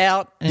scoop it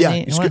out. And Yeah,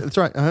 eat- that's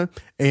right.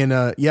 And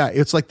yeah,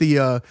 it's like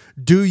the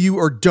do you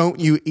or don't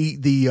you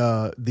eat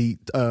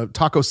the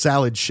taco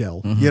salad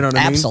shell? You know what I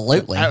mean?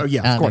 Absolutely.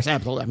 Yeah, of course,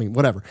 absolutely. I mean,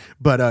 whatever.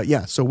 But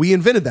yeah, so we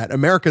invented that.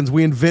 Americans,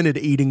 we invented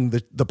eating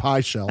the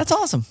pie shell. That's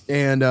awesome.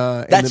 And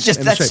That's shape.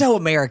 so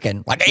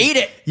American. Like, eat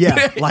it.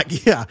 Yeah,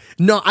 yeah.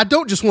 No, I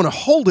don't just want to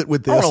hold it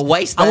with this. I wanna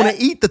waste I want that.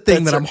 to eat the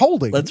thing That's that I'm right.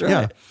 holding. That's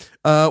right.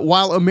 Yeah.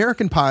 While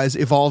American pies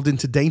evolved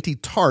into dainty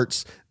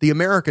tarts, the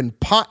American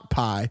pot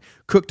pie,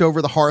 cooked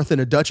over the hearth in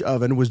a Dutch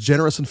oven, was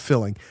generous and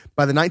filling.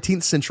 By the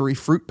 19th century,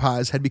 fruit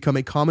pies had become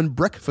a common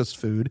breakfast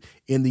food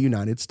in the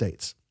United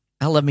States.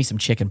 I love me some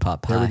chicken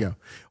pot pie. There we go.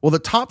 Well, the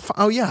top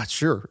oh yeah,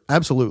 sure.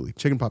 Absolutely.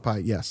 Chicken pot pie,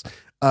 yes.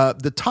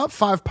 The top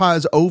 5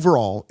 pies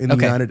overall in the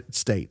Okay. United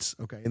States.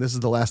 Okay. And this is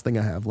the last thing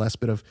I have, last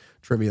bit of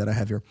trivia that I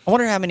have here. I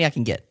wonder how many I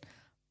can get.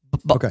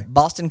 Okay.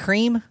 Boston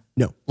cream,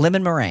 No.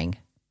 lemon meringue,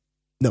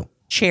 No.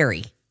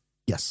 cherry,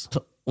 Yes.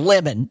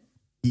 lemon,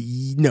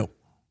 No.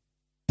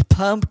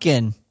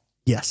 pumpkin,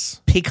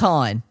 Yes.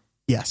 pecan.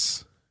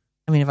 Yes.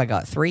 I mean, if I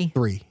got 3,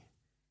 3.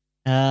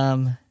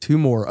 2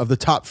 more of the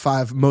top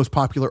 5 most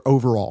popular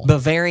overall.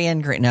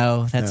 Bavarian green.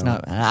 No, that's No.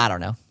 not. I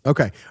don't know.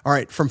 Okay. All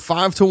right. From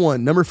 5 to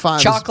 1. Number 5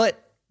 is- Chocolate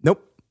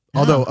nope.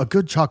 Although a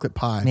good chocolate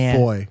pie, Yeah.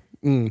 boy.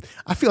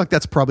 I feel like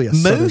that's probably a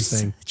Southern mousse,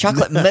 thing.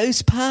 chocolate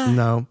mousse pie.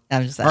 No.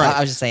 I'm just. All right. I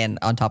was just saying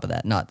on top of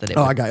that, not that it.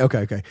 Oh, would- I got it.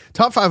 Okay.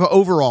 Top 5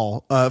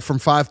 overall from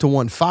 5 to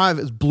 1. 5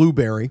 is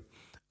blueberry,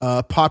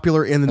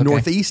 popular in the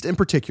Northeast in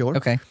particular.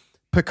 Okay.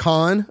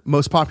 Pecan,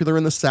 most popular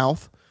in the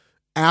South.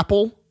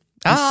 Apple.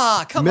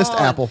 Come Missed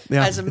on. apple.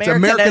 Yeah. As It's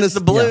American as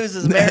the blues, yeah.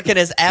 as American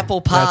as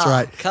apple pie. That's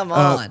right. Come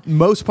on.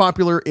 Most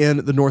popular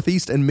in the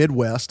Northeast and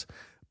Midwest.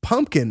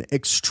 Pumpkin,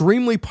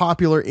 extremely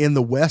popular in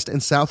the West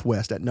and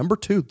Southwest at number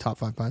 2, top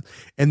 5 pies.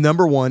 And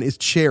number 1 is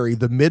cherry,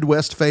 the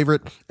Midwest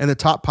favorite and the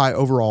top pie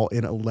overall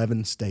in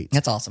 11 states.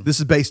 That's awesome. This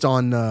is based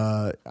on,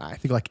 I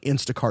think, like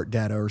Instacart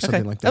data or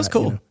something like that. That's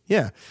cool. you know?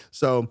 Yeah.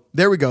 So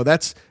there we go.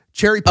 That's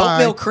cherry pie.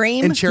 Oatmeal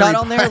cream, and cherry not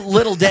on there. pie.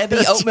 Little Debbie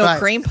That's oatmeal right.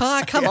 cream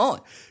pie. Come on.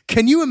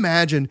 Can you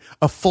imagine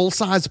a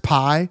full-size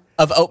pie?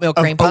 Of oatmeal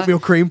cream pie. Oatmeal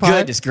cream pie?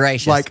 Goodness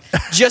gracious! Like-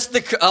 just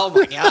the. Oh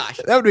my gosh.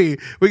 That would be,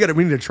 we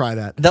need to try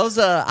that. Those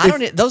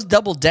those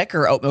double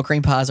decker oatmeal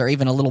cream pies are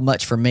even a little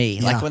much for me.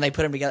 Yeah. Like when they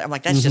put them together, I'm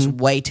like, that's just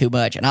way too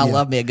much. And I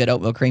love me a good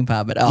oatmeal cream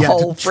pie, but a Yeah, to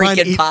whole try and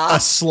freaking eat pie, a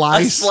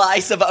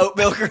slice. of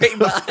oatmeal cream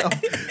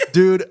pie.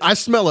 Dude, I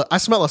smell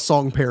a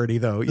song parody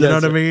though. You know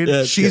what I mean?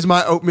 Yeah, She's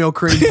my oatmeal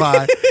cream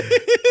pie.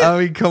 I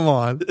mean, come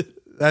on.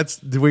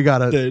 We're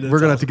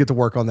gonna have to get to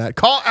work on that.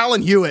 Call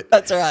Alan Hewitt.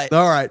 That's right.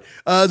 All right.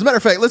 As a matter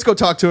of fact, let's go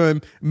talk to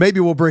him.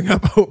 Maybe we'll bring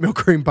up oatmeal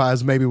cream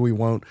pies. Maybe we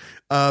won't.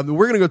 We're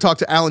going to go talk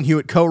to Alan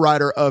Hewitt,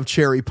 co-writer of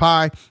Cherry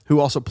Pie,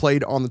 who also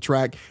played on the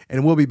track,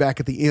 and we'll be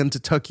back at the end to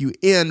tuck you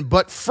in.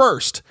 But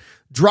first,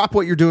 drop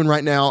what you're doing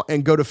right now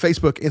and go to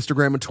Facebook,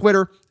 Instagram, and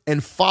Twitter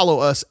and follow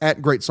us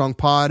at Great Song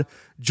Pod.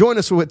 Join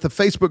us with the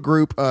Facebook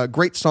group,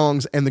 Great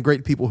Songs and the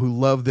Great People Who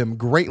Love Them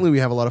Greatly. We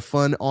have a lot of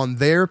fun on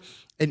there.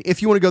 And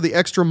if you want to go the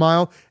extra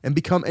mile and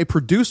become a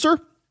producer,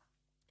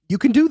 you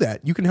can do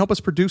that. You can help us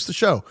produce the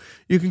show.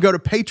 You can go to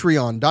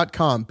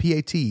patreon.com,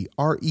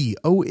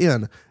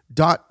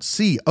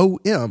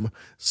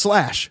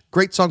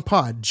 patreon.com/Great Song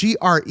Pod,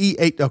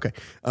 GRE8. Okay.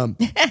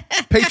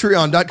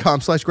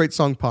 Patreon.com/Great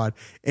Song Pod.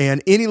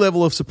 And any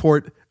level of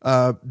support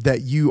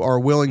that you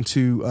are willing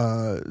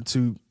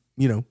to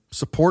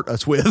support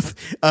us with,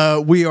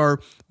 we are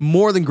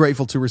more than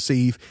grateful to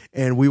receive,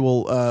 and we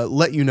will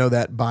let you know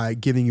that by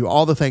giving you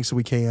all the thanks that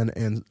we can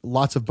and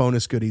lots of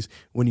bonus goodies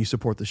when you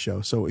support the show.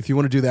 So if you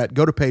want to do that,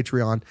 go to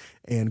Patreon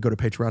and go to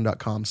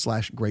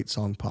patreon.com/Great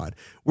Song Pod.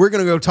 We're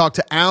going to go talk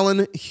to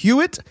Alan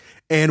Hewitt,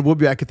 and we'll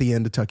be back at the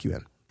end to tuck you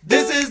in.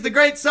 This is the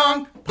Great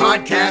Song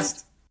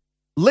Podcast.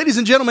 Ladies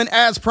and gentlemen,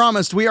 as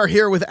promised, we are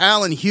here with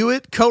Alan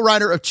Hewitt,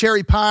 co-writer of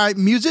Cherry Pie,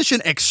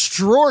 musician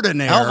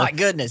extraordinaire. Oh my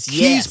goodness,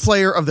 yes. Keys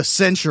player of the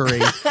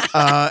century,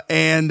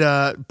 and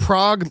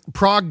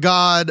prog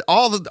god,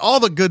 all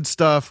the good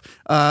stuff.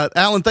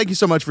 Alan, thank you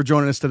so much for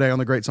joining us today on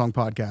the Great Song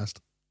Podcast.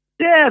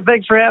 Yeah,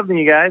 thanks for having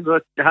me, guys.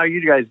 How are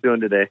you guys doing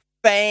today?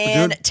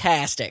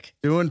 Fantastic.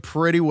 Doing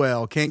pretty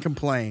well. Can't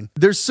complain.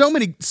 There's so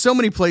many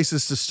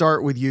places to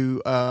start with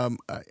you.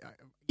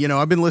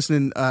 I've been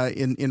listening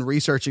in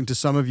researching to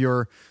some of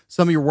your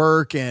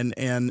work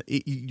and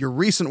your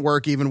recent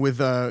work, even with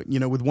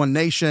One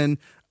Nation,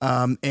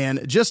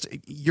 and just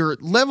your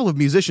level of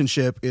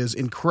musicianship is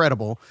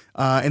incredible.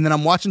 And then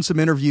I'm watching some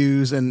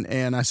interviews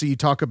and I see you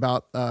talk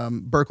about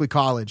Berklee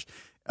College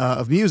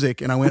of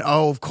Music, and I went,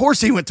 oh, of course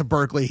he went to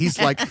Berklee.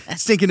 He's like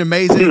stinking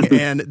amazing,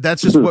 and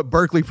that's just what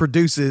Berklee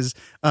produces,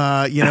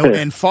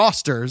 and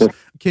fosters.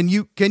 Can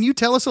you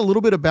tell us a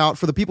little bit about,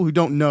 for the people who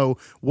don't know,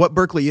 what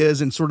Berklee is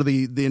and sort of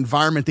the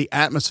environment, the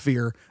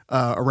atmosphere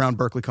around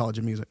Berklee College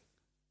of Music?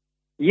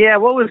 Yeah,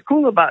 what was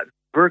cool about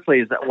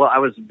Berklee is that, I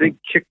was a big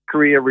Chick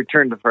Corea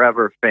Return to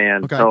Forever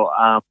fan. Okay. So,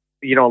 a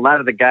lot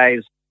of the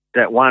guys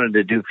that wanted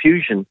to do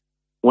fusion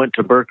went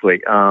to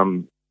Berklee.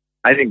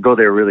 I didn't go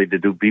there really to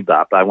do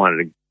bebop. I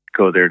wanted to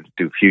go there to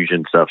do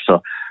fusion stuff.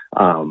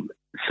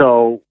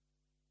 So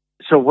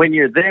when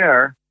you're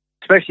there,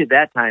 especially at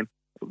that time,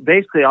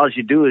 basically all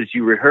you do is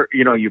you rehearse,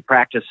 you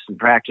practice and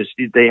practice.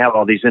 They have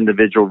all these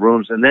individual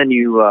rooms, and then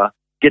you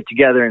get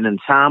together in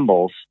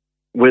ensembles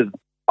with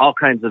all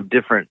kinds of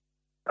different,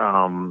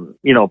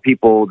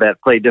 people that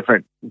play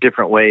different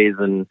ways,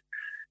 and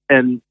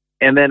then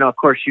of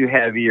course you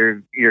have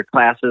your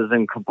classes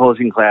and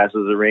composing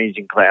classes,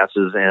 arranging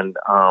classes, and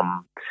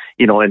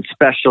and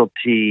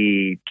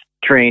specialty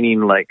training.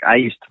 Like I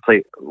used to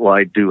play,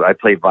 I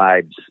play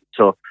vibes.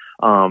 So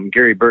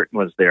Gary Burton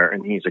was there,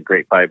 and he's a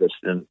great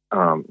vibist, and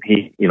I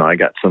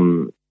got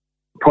some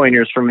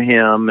pointers from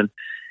him, and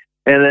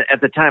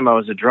at the time I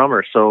was a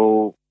drummer,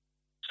 so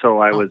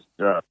I was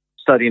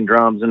studying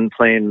drums and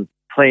playing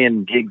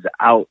gigs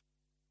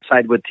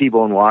outside with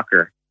T-Bone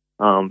Walker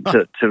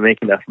to make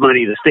enough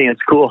money to stay in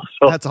school.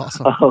 So that's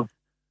awesome.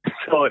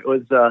 So it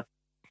was it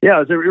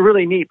was a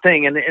really neat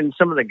thing, and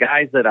some of the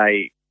guys that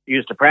I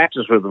used to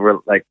practice with were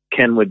like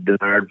Kenwood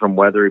Denard from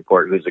Weather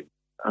Report, who's an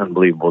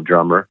unbelievable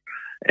drummer,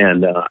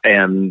 and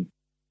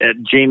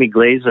Jamie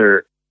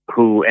Glazer,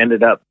 who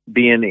ended up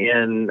being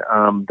in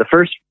the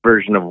first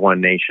version of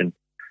One Nation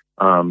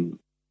on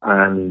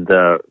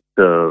the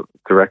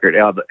record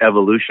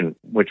Evolution,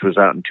 which was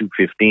out in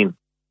 2015,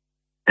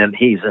 and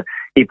he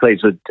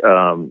plays with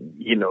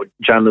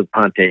Jean-Luc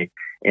Ponty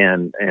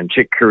and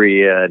Chick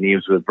Corea, and he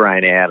was with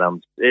Bryan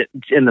Adams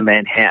in the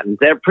Manhattans.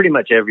 They're pretty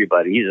much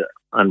everybody. He's an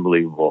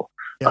unbelievable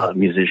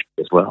musician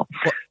as well.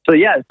 So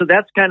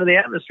that's kind of the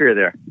atmosphere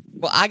there.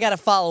 Well, I got to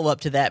follow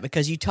up to that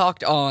because you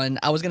talked on,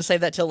 I was going to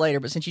save that till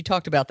later, but since you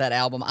talked about that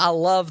album, I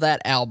love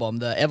that album,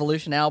 the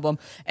Evolution album,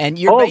 and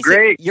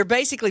you're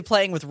basically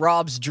playing with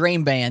Rob's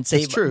dream band.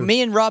 See, true.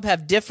 Me and Rob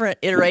have different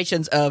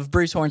iterations of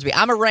Bruce Hornsby.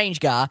 I'm a range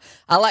guy.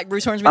 I like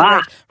Bruce Hornsby.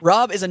 Range.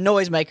 Rob is a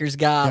noisemakers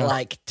guy,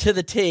 like to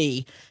the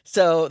T.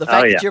 So the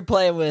fact that you're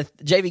playing with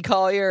J.B.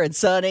 Collier and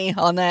Sonny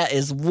on that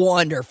is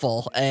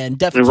wonderful, and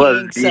Duff King.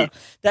 So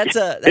that's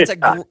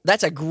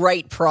a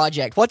great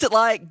project. What's it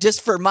like,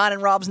 just for mine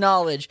and Rob's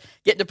knowledge,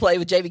 getting to play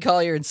with J.B.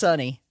 Collier and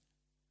Sonny?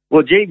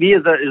 Well, J.B.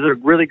 is a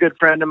really good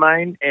friend of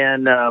mine,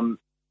 and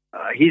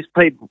he's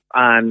played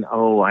on I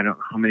don't know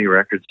how many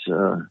records,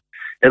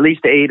 at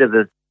least 8 of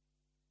the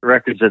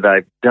records that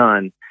I've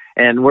done,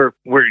 and we're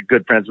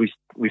good friends. We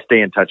stay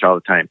in touch all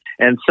the time.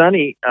 And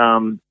Sonny,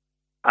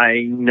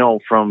 I know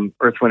from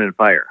Earth, Wind and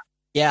Fire.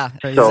 Yeah.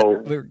 So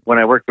when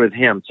I worked with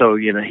him, so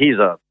he's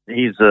a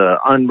a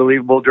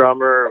unbelievable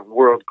drummer,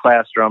 world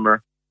class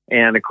drummer,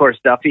 and of course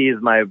Duffy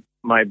is my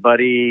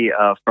buddy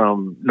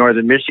from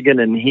Northern Michigan,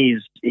 and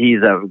he's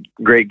a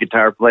great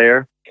guitar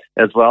player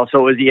as well.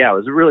 So it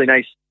was a really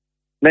nice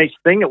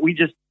thing that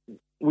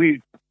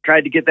we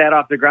tried to get that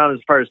off the ground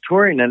as far as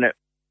touring, and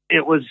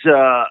it was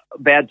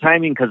bad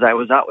timing because I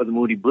was out with the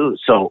Moody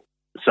Blues, so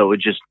it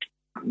just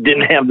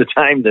didn't have the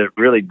time to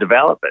really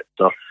develop it.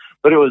 So,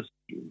 but it was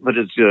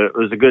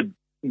a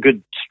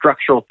good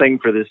structural thing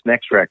for this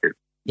next record.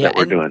 That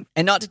we're doing.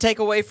 And not to take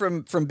away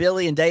from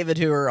Billy and David,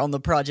 who are on the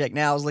project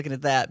now, I was looking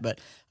at that,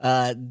 but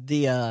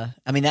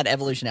that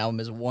Evolution album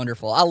is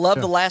wonderful. I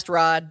love the last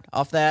ride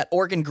off that.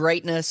 Organ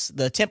greatness,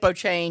 the tempo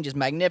change is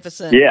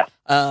magnificent. Yeah.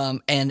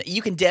 And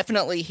you can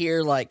definitely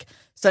hear like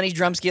Sonny's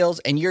drum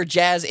skills and your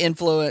jazz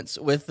influence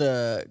with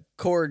the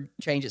chord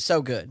change. It's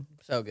so good.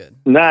 So good.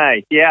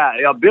 Nice. Yeah.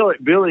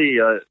 Billy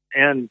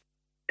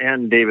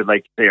and David,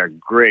 like they are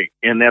great.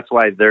 And that's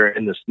why they're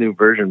in this new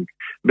version.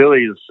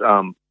 Billy's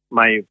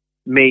my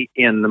mate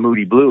in the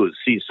Moody Blues.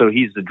 So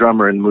he's the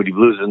drummer in the Moody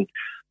Blues, and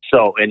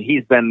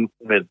he's been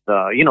with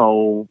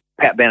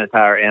Pat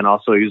Benatar, and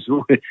also he was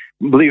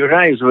believe it or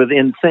not, he was with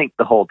NSYNC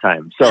the whole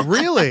time. So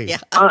really,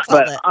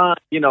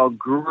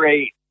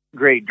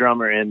 great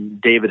drummer, and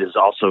David is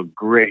also a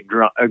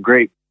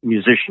great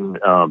musician,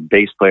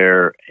 bass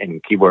player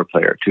and keyboard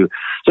player too.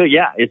 So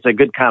yeah, it's a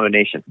good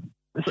combination.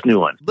 This new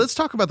one. Let's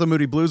talk about the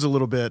Moody Blues a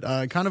little bit.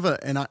 Kind of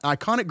an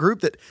iconic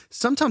group that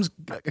sometimes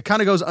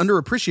kind of goes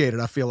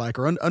underappreciated, I feel like,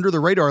 or under the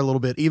radar a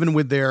little bit, even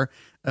with their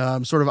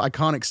sort of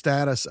iconic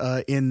status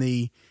in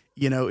the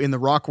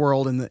rock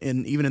world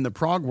and even in the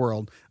prog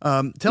world.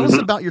 Tell us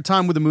about your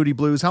time with the Moody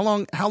Blues. How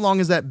long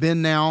has that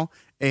been now?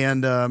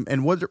 And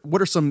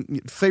what are some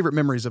favorite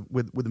memories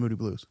with the Moody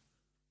Blues?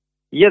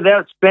 Yeah,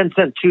 that's been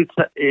since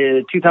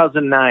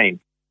 2009,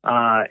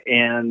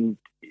 and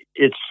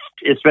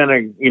it's been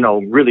a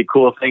really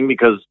cool thing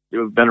because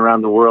we've been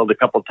around the world a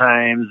couple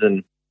times,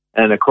 and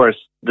of course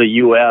the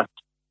U.S.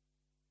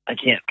 I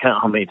can't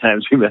count how many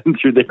times we've been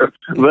through there,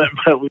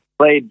 but we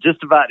played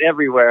just about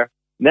everywhere,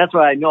 and that's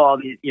why I know all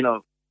these.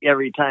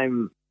 Every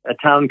time a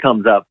town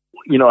comes up,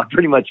 I've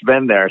pretty much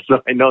been there,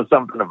 so I know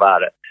something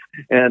about it,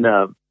 and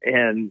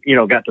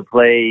got to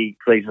play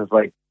places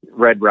like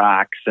Red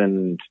Rocks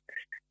and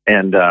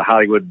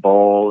Hollywood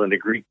Bowl and the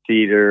Greek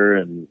Theater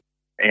and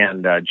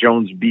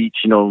Jones Beach,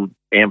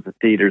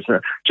 amphitheaters,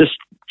 just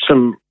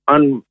some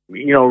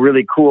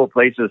really cool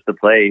places to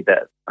play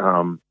that,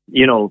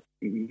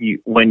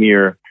 when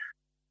you're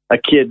a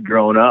kid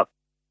growing up,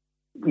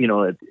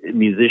 a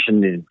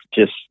musician, you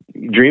just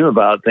dream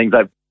about things.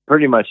 I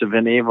pretty much have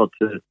been able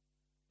to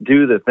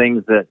do the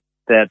things that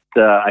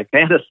I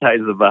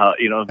fantasize about,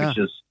 which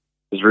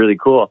is really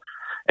cool.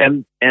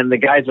 And the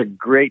guys are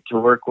great to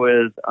work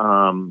with.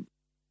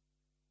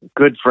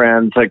 Good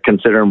friends. I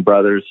consider them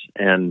brothers,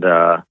 and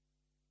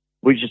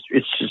it's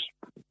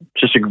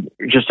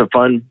just a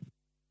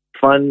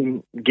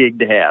fun gig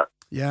to have.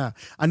 Yeah,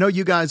 I know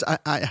you guys.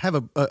 I have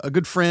a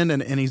good friend,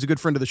 and he's a good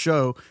friend of the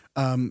show,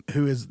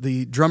 who is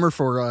the drummer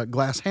for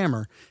Glass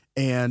Hammer,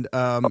 and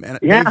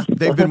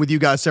they've been with you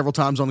guys several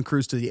times on the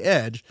Cruise to the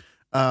Edge,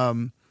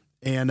 and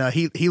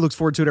he looks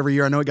forward to it every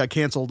year. I know it got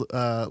canceled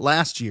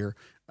last year.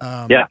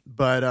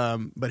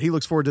 But he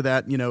looks forward to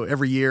that,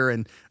 every year.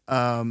 And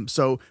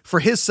so for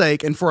his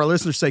sake and for our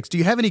listeners' sakes, do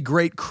you have any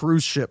great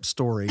cruise ship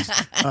stories?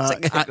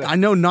 I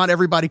know not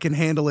everybody can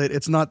handle it.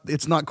 It's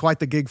not quite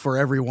the gig for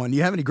everyone. Do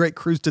you have any great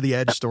Cruise to the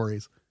Edge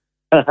stories?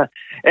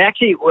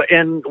 Actually,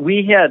 and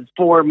we had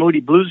 4 Moody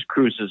Blues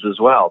cruises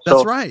as well.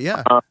 That's right.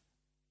 Yeah.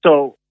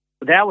 So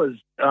that was,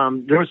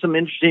 there were some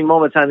interesting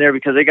moments on there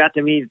because I got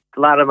to meet a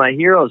lot of my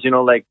heroes,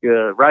 like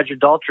Roger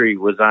Daltrey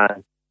was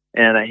on.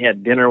 And I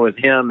had dinner with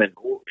him, and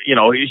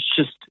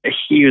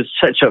he was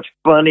such a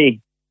funny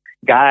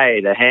guy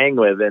to hang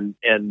with, and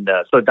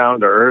so down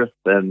to earth,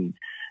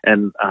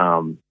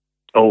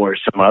 or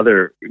some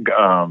other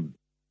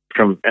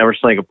from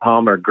Emerson, Lake and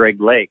Palmer, Greg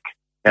Lake.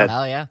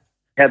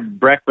 Had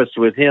breakfast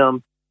with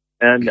him,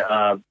 and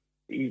I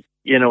think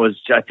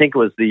it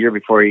was the year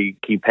before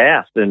he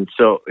passed, and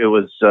so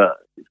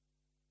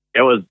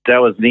that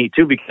was neat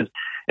too because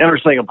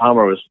Emerson, Lake and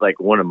Palmer was like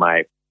one of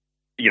my.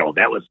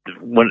 That was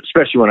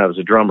especially when I was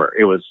a drummer,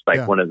 it was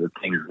like one of the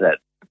things that,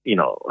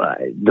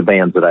 the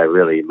bands that I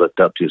really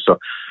looked up to.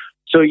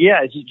 So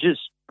yeah, it's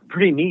just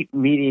pretty neat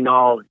meeting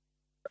all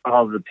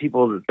the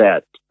people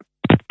that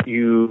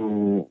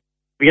you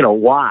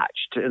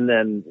watched and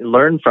then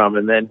learned from,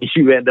 and then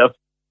you end up,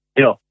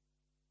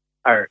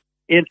 are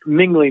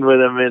mingling with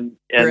them and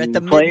at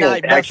the playing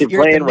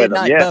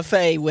midnight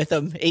buffet with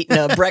them, eating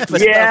a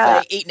breakfast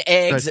buffet, eating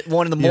eggs at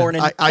 1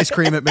 a.m. Ice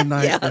cream at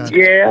midnight.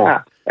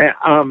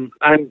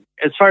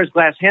 As far as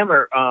Glass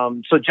Hammer,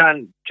 so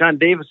John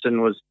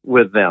Davison was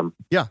with them.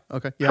 Yeah.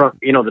 Okay. Yeah. From,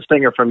 the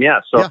singer from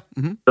Yes. So,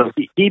 so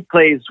he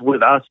plays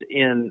with us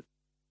in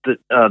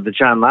the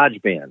John Lodge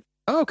band.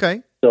 Oh,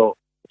 okay. So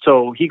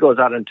he goes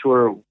out on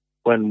tour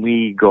when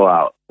we go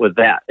out with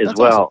that as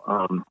well.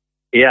 Awesome.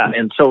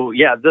 And so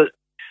the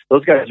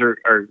those guys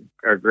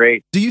are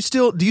great. Do you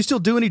still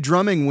do any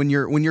drumming when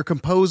you're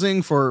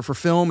composing for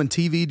film and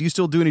TV? Do you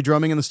still do any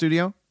drumming in the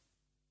studio?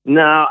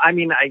 No, I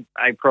mean,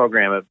 I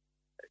program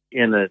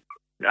it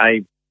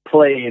I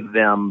play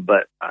them,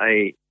 but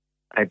I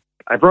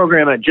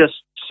program it just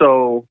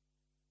so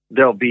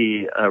there'll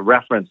be a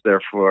reference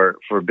there for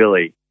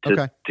Billy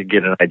to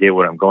get an idea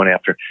what I'm going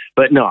after.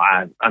 But no,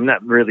 I'm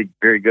not really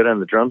very good on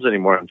the drums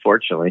anymore,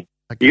 unfortunately.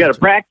 You got to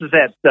practice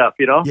that stuff,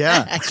 you know?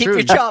 Yeah. Keep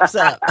your chops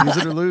up. Use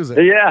it or lose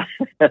it. Yeah.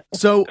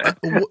 So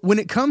when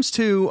it comes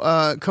to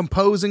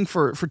composing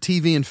for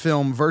TV and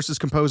film versus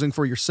composing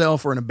for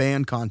yourself or in a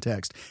band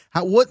context,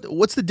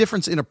 what's the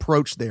difference in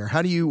approach there?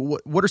 How do you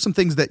what are some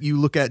things that you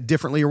look at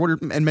differently, or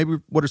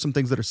what are some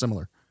things that are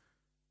similar?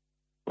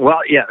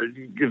 Well, yeah,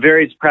 it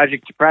varies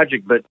project to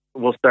project, but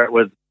we'll start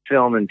with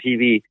film and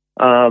TV.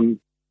 A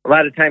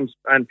lot of times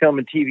on film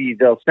and TV,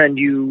 they'll send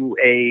you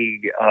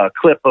a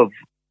clip of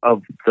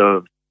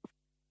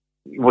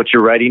what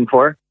you're writing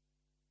for,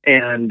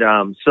 and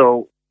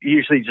so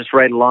usually just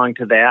write along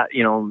to that.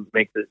 You know,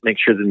 make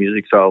sure the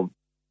music's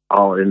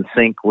all in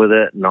sync with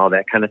it and all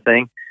that kind of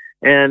thing.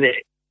 And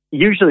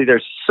usually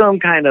there's some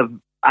kind of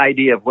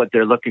idea of what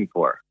they're looking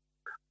for.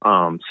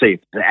 Say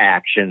the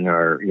action,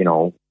 or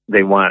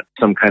they want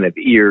some kind of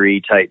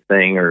eerie type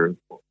thing, or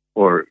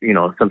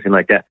something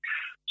like that.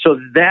 So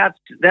that's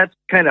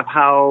kind of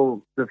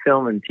how the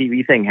film and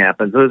TV thing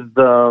happens. With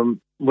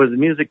the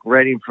music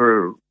writing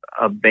for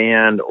a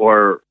band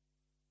or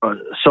a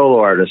solo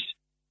artist,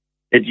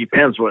 it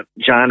depends what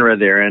genre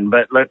they're in.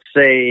 But let's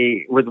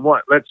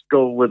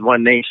go with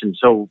One Nation.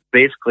 So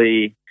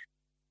basically,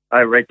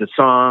 I write the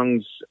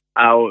songs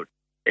out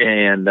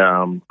and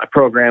I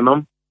program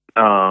them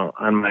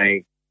on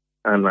my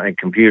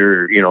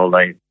computer,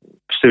 like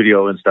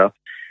studio and stuff,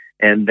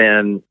 and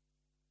then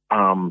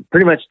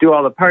pretty much do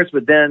all the parts,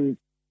 but then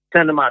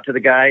send them out to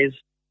the guys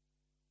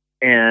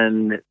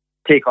and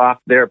take off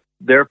their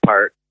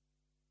part,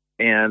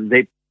 and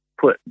they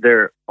put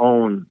their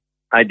own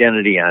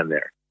identity on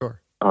there. Sure.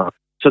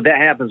 So that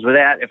happens with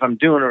that. If I'm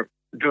doing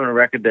a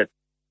record that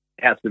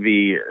has to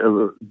be a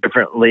little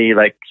differently,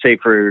 like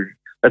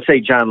let's say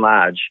John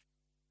Lodge,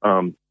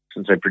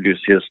 since I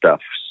produced his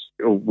stuff,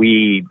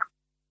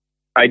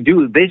 I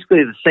do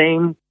basically the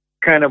same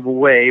kind of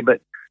way,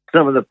 but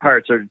some of the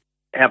parts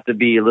have to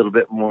be a little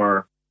bit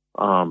more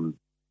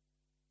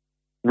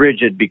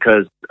rigid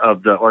because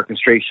of the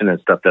orchestration and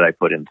stuff that I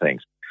put in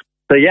things.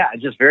 So yeah,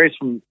 it just varies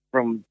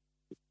from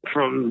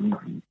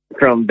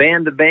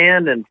band to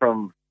band and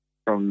from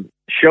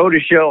show to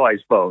show, I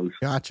suppose.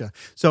 Gotcha.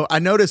 So I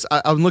noticed,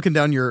 I'm looking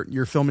down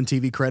your film and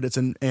TV credits,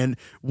 and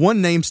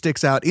one name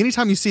sticks out.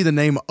 Anytime you see the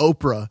name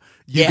Oprah,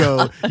 you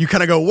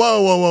kind of go,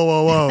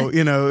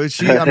 whoa.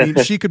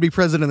 She could be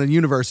president of the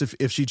universe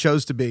if she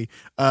chose to be.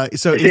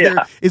 So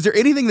is there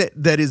anything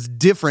that is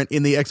different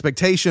in the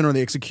expectation or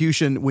the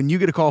execution when you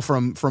get a call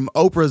from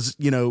Oprah's,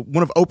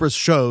 one of Oprah's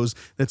shows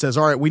that says,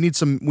 all right, we need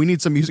some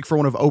music for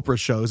one of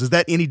Oprah's shows? Is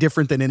that any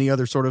different than any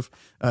other sort of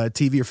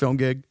TV or film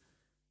gig?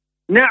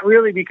 Not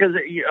really, because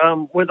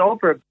with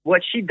Oprah,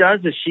 what she does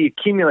is she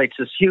accumulates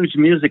this huge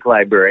music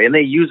library, and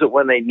they use it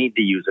when they need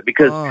to use it.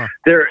 Because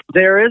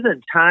there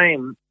isn't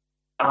time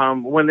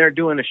when they're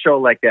doing a show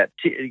like that.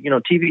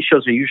 TV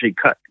shows are usually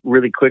cut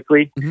really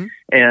quickly,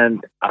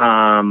 and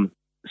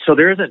so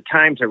there isn't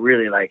time to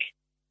really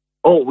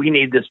we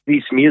need this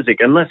piece of music,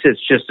 unless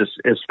it's just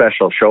a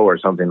special show or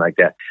something like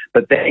that.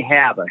 But they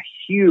have a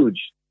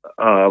huge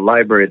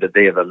library that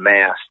they have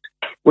amassed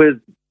with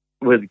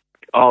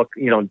all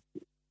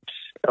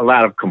a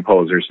lot of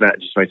composers, not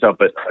just myself,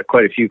 but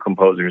quite a few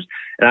composers.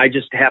 And I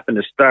just happened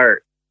to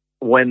start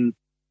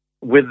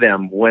with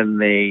them when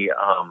they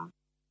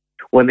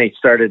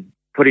started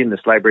putting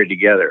this library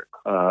together.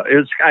 I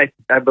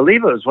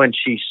believe it was when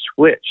she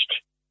switched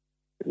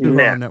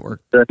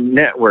network. The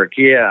network,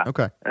 yeah.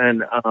 Okay.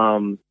 And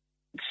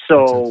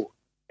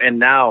and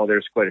now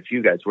there's quite a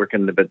few guys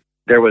working, but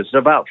there was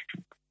about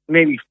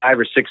maybe 5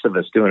 or 6 of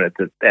us doing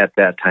it at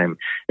that time,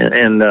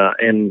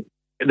 and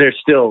they're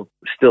still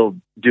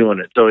doing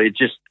it. So it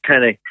just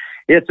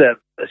it's a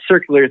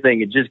circular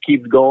thing. It just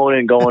keeps going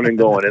and going and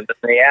going. And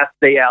if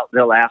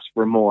they'll ask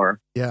for more.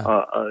 Yeah.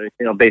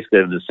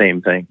 Basically the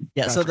same thing.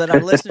 Yeah. So that our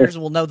listeners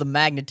will know the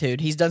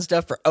magnitude. He's done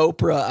stuff for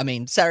Oprah. I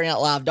mean, Saturday Night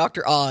Live,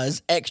 Dr.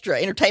 Oz, Extra,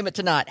 Entertainment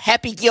Tonight,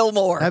 Happy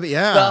Gilmore.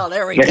 Oh,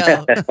 there we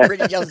go.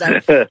 Bridget Jones.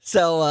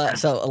 So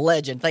a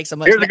legend. Thanks so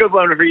much. Here's a good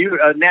one for you.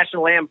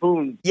 National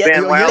Lampoon.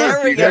 Van Wilder.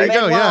 There we go. There you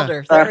go.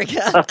 Wilder. There we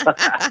go.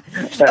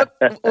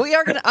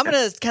 I'm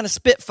going to kind of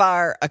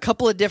spitfire a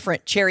couple of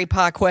different cherry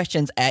pie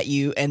questions at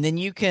you, and then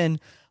you can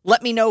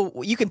let me know.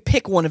 You can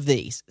pick one of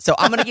these. So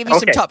I'm going to give you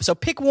some top. So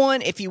pick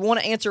one if you want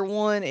to answer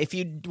one. If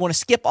you want to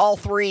skip all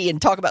 3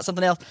 and talk about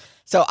something else.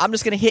 So I'm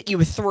just going to hit you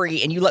with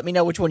 3, and you let me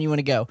know which one you want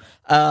to go.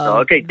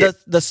 Okay.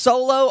 The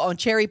solo on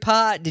Cherry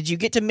Pie. Did you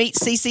get to meet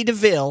CeCe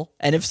DeVille?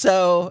 And if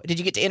so, did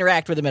you get to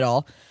interact with him at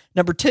all?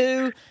 Number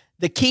 2,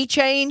 the key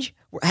change.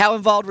 How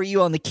involved were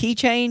you on the key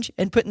change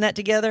and putting that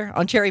together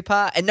on Cherry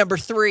Pie? And number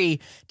 3,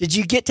 did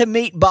you get to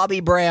meet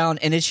Bobby Brown,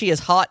 and is she as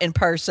hot in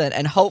person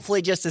and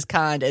hopefully just as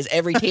kind as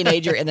every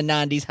teenager in the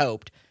 90s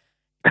hoped?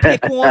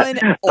 Pick one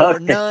or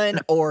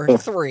none or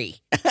 3.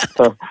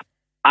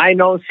 I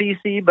know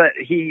CC, but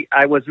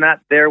I was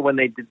not there when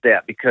they did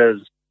that,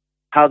 because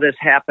how this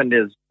happened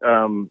is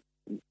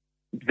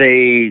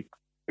the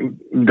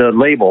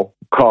label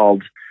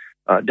called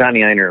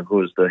Donnie Einer, who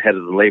was the head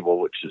of the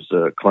label, which is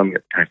Columbia,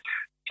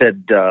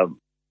 said,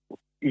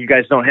 you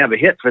guys don't have a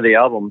hit for the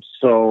album.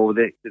 So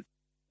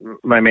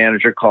my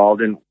manager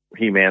called, and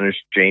he managed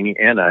Janie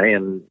and I,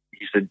 and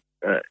he said,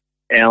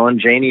 Alan,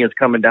 Janie is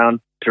coming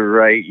down to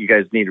write. You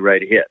guys need to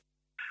write a hit.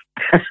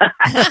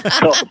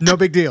 So, no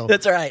big deal.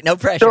 That's all right. No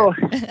pressure. So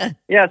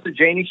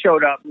Janie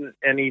showed up,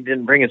 and he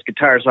didn't bring his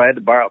guitar, so I had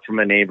to borrow it from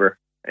a neighbor.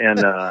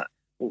 And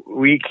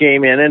we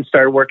came in and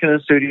started working in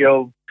the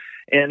studio.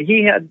 And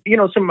he had,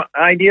 some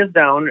ideas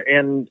down,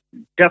 and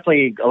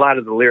definitely a lot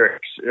of the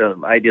lyrics,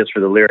 ideas for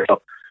the lyrics.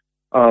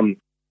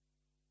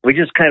 We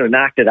just kind of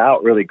knocked it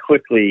out really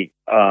quickly,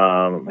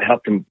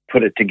 helped him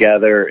put it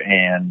together,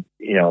 and,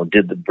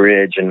 did the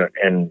bridge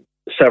and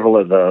several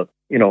of the,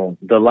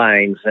 the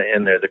lines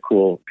in there, the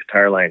cool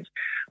guitar lines.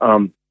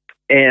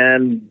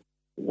 And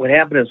what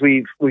happened is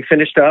we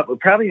finished up. It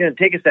probably didn't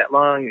take us that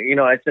long.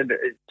 I said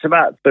it's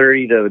about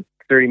 30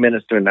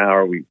 minutes to an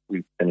hour. We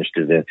finished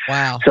it in.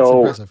 Wow.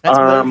 So,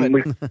 that's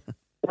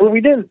we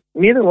didn't,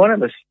 neither one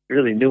of us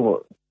really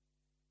knew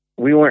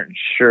we weren't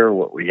sure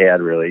what we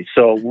had really.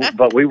 So,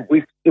 but we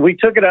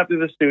took it up to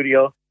the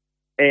studio,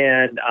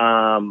 and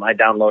I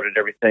downloaded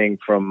everything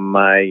from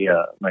my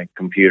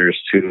computers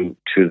to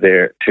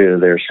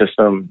their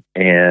system,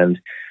 and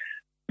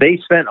they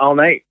spent all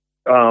night,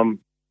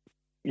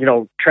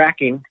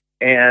 tracking.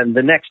 And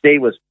the next day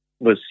was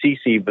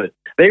CC, but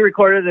they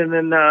recorded, and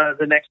then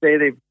the next day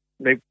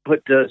they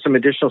put some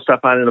additional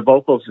stuff on in the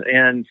vocals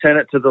and sent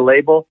it to the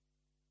label,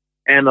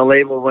 and the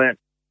label went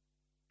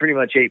pretty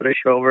much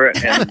ape-ish over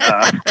it,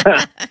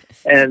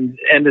 and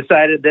and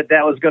decided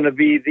that was going to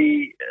be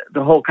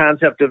the whole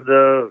concept of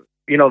the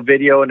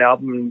video and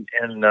album,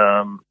 and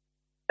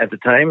at the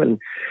time,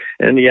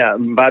 and yeah,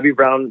 Bobby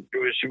Brown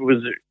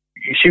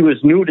she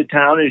was new to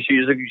town, and she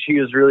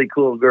was a really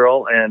cool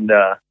girl, and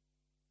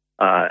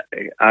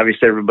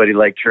obviously everybody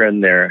liked her in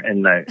there,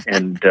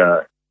 and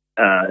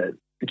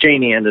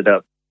Janie ended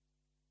up.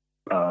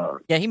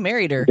 He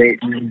married her.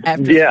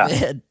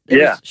 After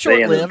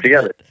short-lived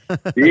together.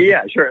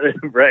 Yeah, short-lived,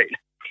 right.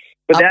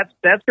 But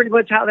that's pretty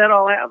much how that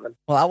all happened.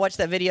 Well, I watched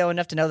that video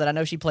enough to know that I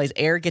know she plays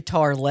air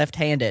guitar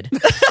left-handed.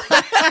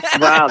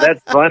 Wow,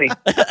 that's funny.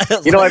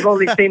 I've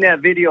only seen that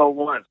video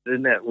once.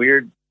 Isn't that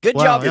weird? Good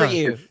job for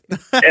you.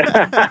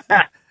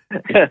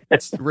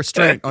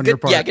 Restraint on your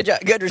part. Yeah, good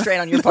job. Good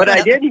restraint on your part. But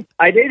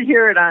I did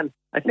hear it on.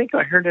 I think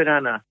I heard it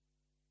on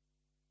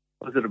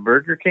was it a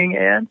Burger King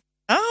ad?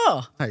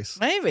 Oh, nice.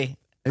 Maybe.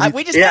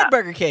 We just had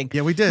Burger King.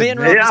 Yeah, we did. Me and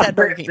Rob just had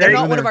Burger King. They're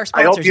not one of our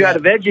sponsors. I hope you had a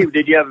veggie.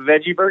 Did you have a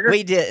veggie burger?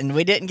 We didn't.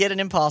 We didn't get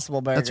an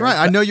Impossible Burger. That's right.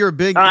 I know you're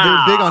big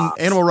on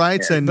animal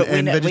rights and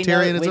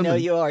vegetarianism. We know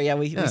you are. Yeah,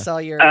 we saw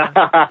your.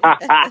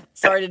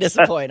 Sorry to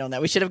disappoint on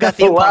that. We should have got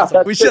the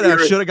Impossible. We should have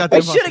got the Impossible.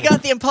 We should have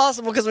got the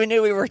Impossible because we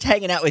knew we were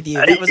hanging out with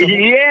you. That was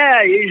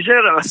you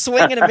should have.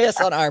 Swing and a miss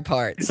on our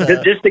part. So.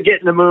 Just to get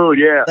in the mood,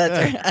 yeah.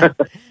 That's right.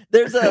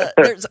 There's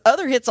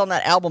other hits on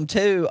that album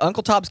too.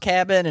 Uncle Tom's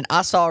Cabin and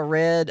I Saw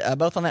Red,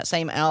 both on that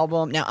same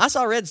album. Now, I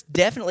Saw Red's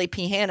definitely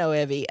piano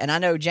heavy, and I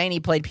know Janie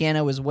played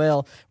piano as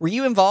well. Were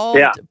you involved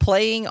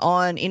playing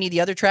on any of the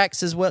other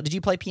tracks as well? Did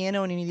you play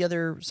piano on any of the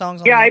other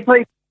songs? I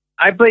played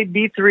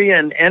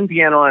B3 and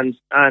piano on.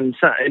 And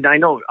I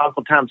know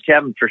Uncle Tom's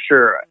Cabin for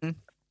sure. Mm-hmm.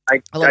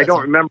 I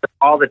don't remember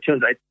all the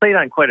tunes. I played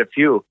on quite a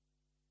few.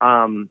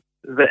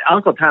 The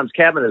Uncle Tom's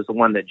Cabin is the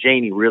one that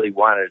Janie really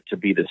wanted to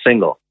be the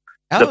single.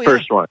 The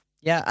first one.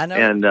 Yeah, I know.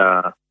 And,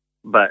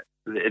 but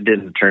it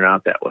didn't turn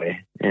out that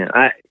way. And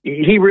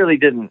he really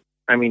didn't,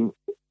 I mean,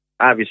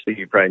 obviously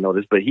you probably know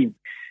this, but he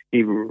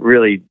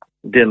really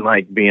didn't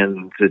like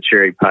being the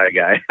cherry pie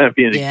guy. I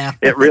mean,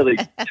 it really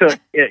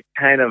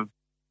kind of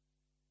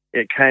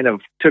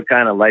took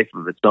on a life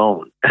of its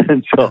own.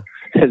 and so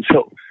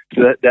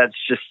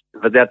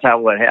that's how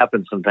what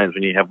happens sometimes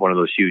when you have one of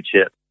those huge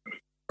hits. Fair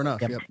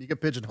enough. Yep. You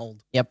get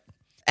pigeonholed. Yep.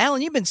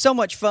 Alan, you've been so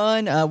much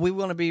fun. We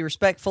want to be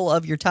respectful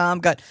of your time.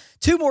 Got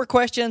 2 more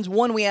questions.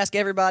 One we ask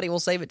everybody. We'll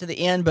save it to the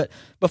end. But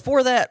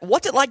before that,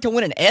 what's it like to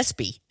win an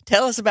ESPY?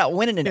 Tell us about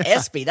winning an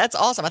ESPY. That's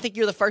awesome. I think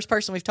you're the first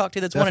person we've talked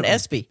to that's won an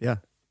ESPY. Yeah.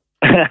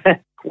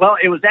 Well,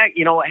 it was that.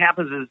 What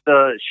happens is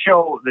the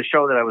show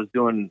that I was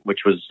doing,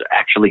 which was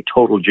actually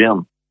Total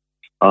Gym,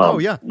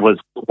 was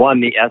won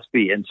the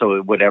ESPY, and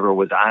so whatever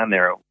was on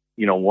there,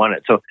 won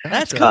it. So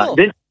that's cool.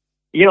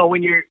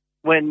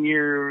 When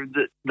you're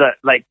the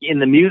like in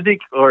the music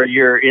or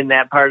you're in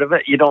that part of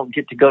it, you don't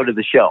get to go to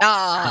the show.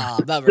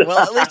 Bummer. Well,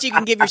 at least you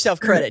can give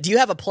yourself credit. Do you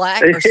have a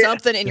plaque or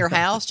something in your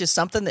house, just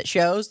something that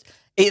shows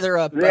Either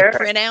a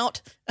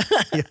printout.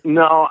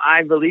 No,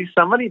 I believe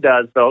somebody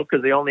does, though,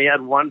 because they only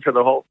had one for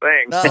the whole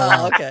thing.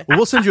 Oh, okay. Well,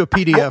 we'll send you a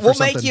PDF. We'll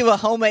make you a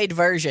homemade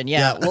version.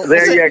 Yeah.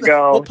 You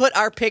go. We'll put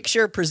our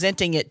picture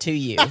presenting it to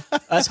you.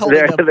 Us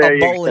holding a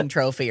bowling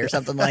trophy or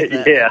something like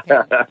that.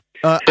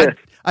 Yeah.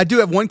 I do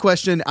have one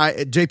question.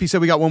 JP said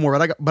we got one more,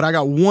 but I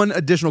got one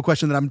additional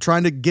question that I'm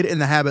trying to get in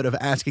the habit of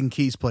asking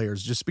keys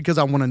players, just because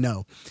I want to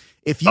know.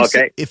 If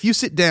you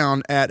sit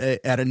down at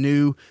a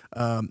new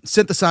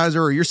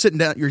synthesizer, or you're sitting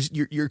down,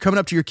 you're coming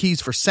up to your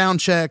keys for sound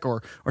check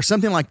or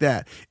something like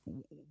that,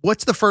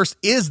 what's the first?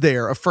 Is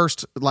there a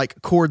first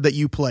like chord that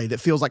you play that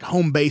feels like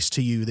home base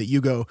to you, that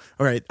you go,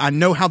 all right, I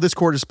know how this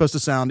chord is supposed to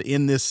sound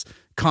in this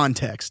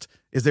context?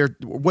 Is there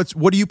what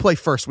do you play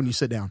first when you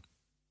sit down?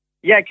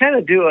 Yeah, I kind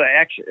of do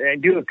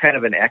a kind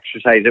of an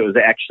exercise. It was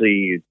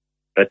actually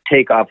a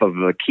takeoff of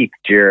a Keith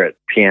Jarrett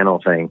piano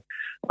thing,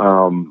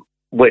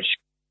 which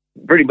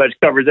pretty much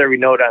covers every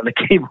note on the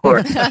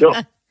keyboard.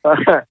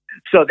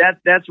 So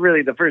that's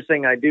really the first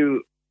thing I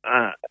do.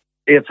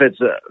 If it's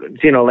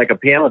like a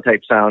piano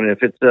type sound, and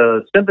if it's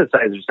a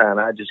synthesizer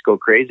sound, I just go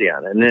crazy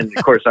on it. And then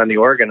of course on the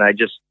organ, I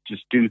just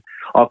do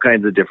all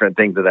kinds of different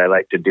things that I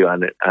like to do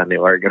on the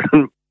organ.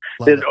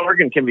 The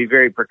organ can be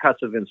very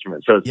percussive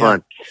instrument, so it's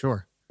fun.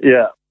 Sure.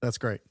 Yeah, that's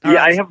great. All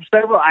right.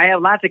 I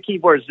have lots of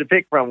keyboards to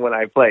pick from when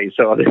I play,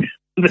 so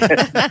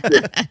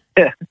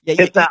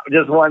it's not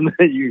just one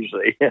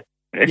usually.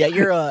 Yeah,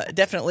 you're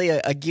definitely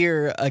a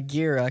gear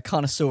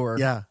connoisseur.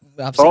 Yeah.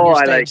 I've seen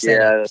your stage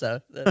setup,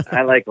 so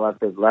I like lots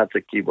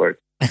of keyboards.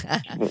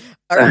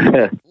 All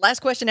right,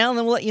 last question, Alan,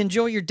 then we'll let you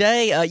enjoy your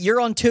day. You're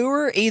on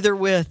tour either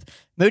with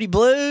Moody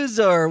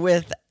Blues or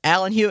with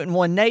Alan Hewitt and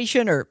One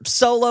Nation or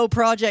solo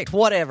project,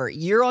 whatever.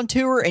 You're on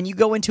tour and you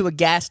go into a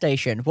gas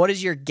station. What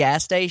is your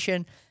gas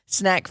station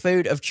snack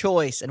food of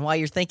choice? And while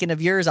you're thinking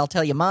of yours, I'll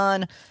tell you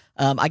mine.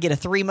 I get a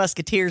Three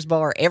Musketeers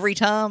bar every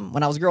time.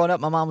 When I was growing up,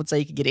 my mom would say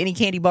you could get any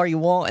candy bar you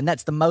want, and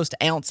that's the most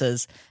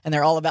ounces, and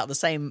they're all about the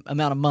same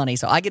amount of money.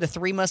 So I get a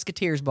Three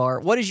Musketeers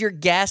bar. What is your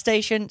gas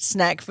station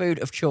snack food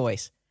of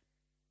choice?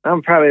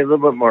 I'm probably a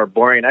little bit more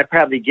boring. I'd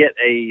probably get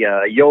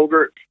a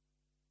yogurt.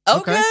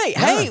 Okay.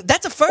 Hey,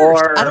 that's a first.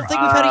 Or, I don't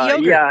think we've had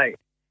a yogurt.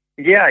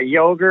 Yeah,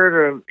 yogurt,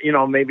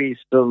 or maybe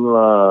some.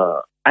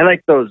 I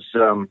like those.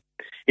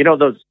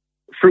 Those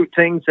fruit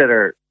things that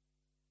are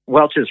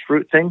Welch's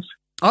fruit things.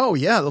 Oh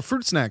yeah, the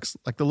fruit snacks,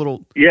 like the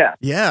little.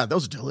 Yeah,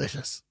 those are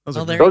delicious. Those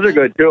are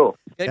good too.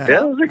 Good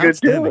those are good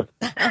too.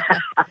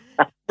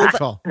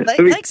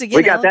 Thanks again.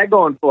 We got that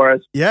going for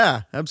us.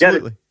 Yeah,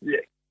 absolutely.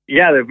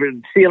 Yeah,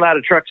 see a lot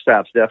of truck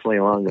stops definitely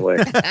along the way.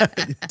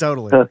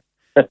 Totally.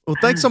 Well,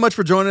 thanks so much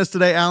for joining us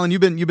today, Alan.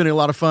 You've been a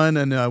lot of fun,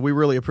 and we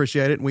really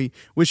appreciate it. And we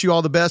wish you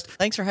all the best.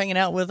 Thanks for hanging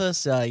out with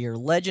us. You're a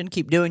legend.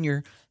 Keep doing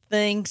your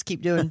things.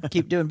 Keep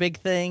doing big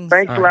things.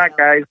 Thanks a lot,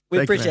 guys. We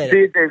appreciate it. See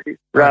you, Daisy.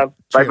 Rob.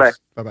 Bye.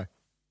 Bye.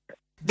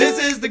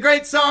 This is the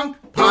Great Song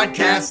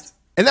Podcast.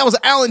 And that was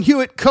Alan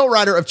Hewitt,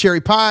 co-writer of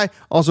Cherry Pie,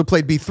 also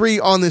played B3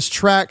 on this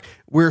track.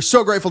 We're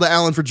so grateful to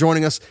Alan for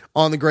joining us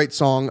on the Great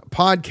Song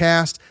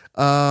Podcast.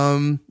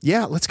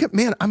 Let's get,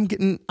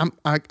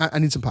 I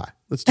need some pie.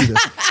 Let's do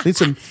this. Need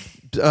some,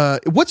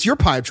 what's your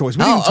pie of choice?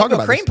 We didn't even talk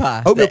about cream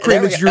pie. Oatmeal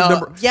cream is your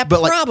number. Yeah,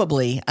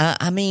 probably.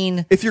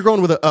 If you're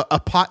going with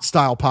a pot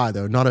style pie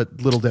though, not a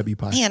Little Debbie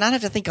pie. Man, I'd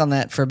have to think on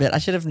that for a bit. I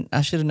should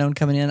have known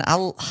coming in.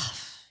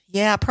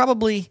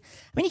 Probably.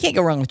 I mean, you can't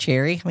go wrong with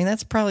cherry. I mean,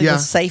 that's probably the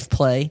safe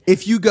play.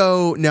 If you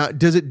go now,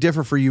 does it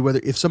differ for you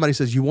if somebody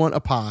says you want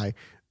a pie,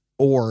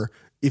 or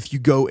if you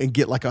go and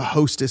get like a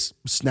Hostess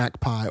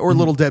snack pie or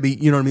Little Debbie,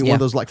 you know what I mean? One of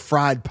those like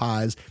fried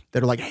pies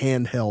that are like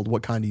handheld.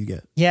 What kind do you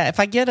get? Yeah, if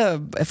I get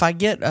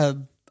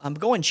I'm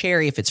going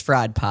cherry if it's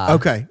fried pie.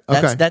 Okay.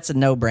 That's a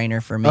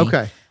no-brainer for me.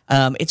 Okay.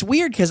 It's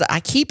weird because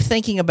I keep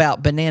thinking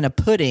about banana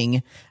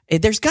pudding.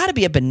 There's got to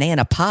be a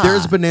banana pie.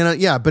 There's banana,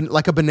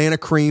 like a banana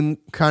cream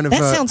kind of.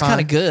 That sounds kind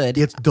of good.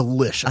 It's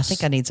delicious. I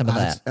think I need some of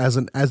that.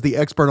 As the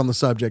expert on the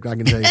subject, I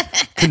can tell you,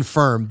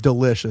 confirm,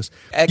 delicious.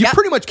 You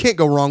pretty much can't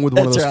go wrong with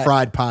one of those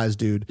fried pies,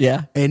 dude.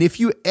 Yeah. And if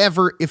you're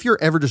ever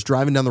just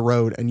driving down the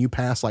road and you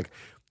pass like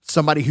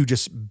somebody who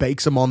just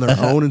bakes them on their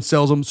own and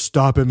sells them,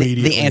 stop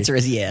immediately. The answer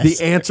is yes.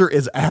 The answer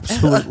is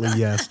absolutely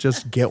yes.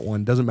 Just get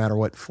one. Doesn't matter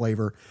what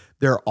flavor.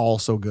 They're all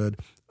so good.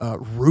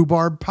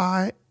 Rhubarb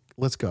pie.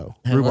 Let's go.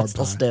 Rhubarb pie.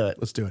 Let's do it.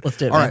 Let's do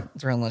it. All right.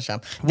 It's around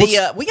lunchtime. We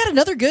got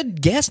another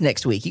good guest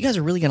next week. You guys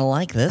are really going to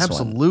like this one.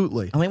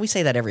 Absolutely. I mean, we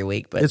say that every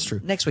week, but it's true.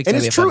 Next week's and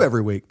it's true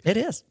every week. It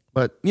is.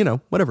 But,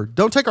 whatever.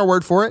 Don't take our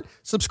word for it.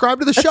 Subscribe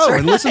to the show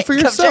and listen for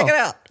yourself. Come check it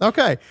out.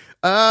 Okay.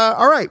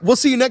 All right. We'll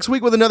see you next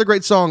week with another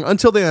great song.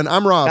 Until then,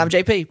 I'm Rob. I'm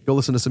JP. Go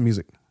listen to some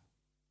music.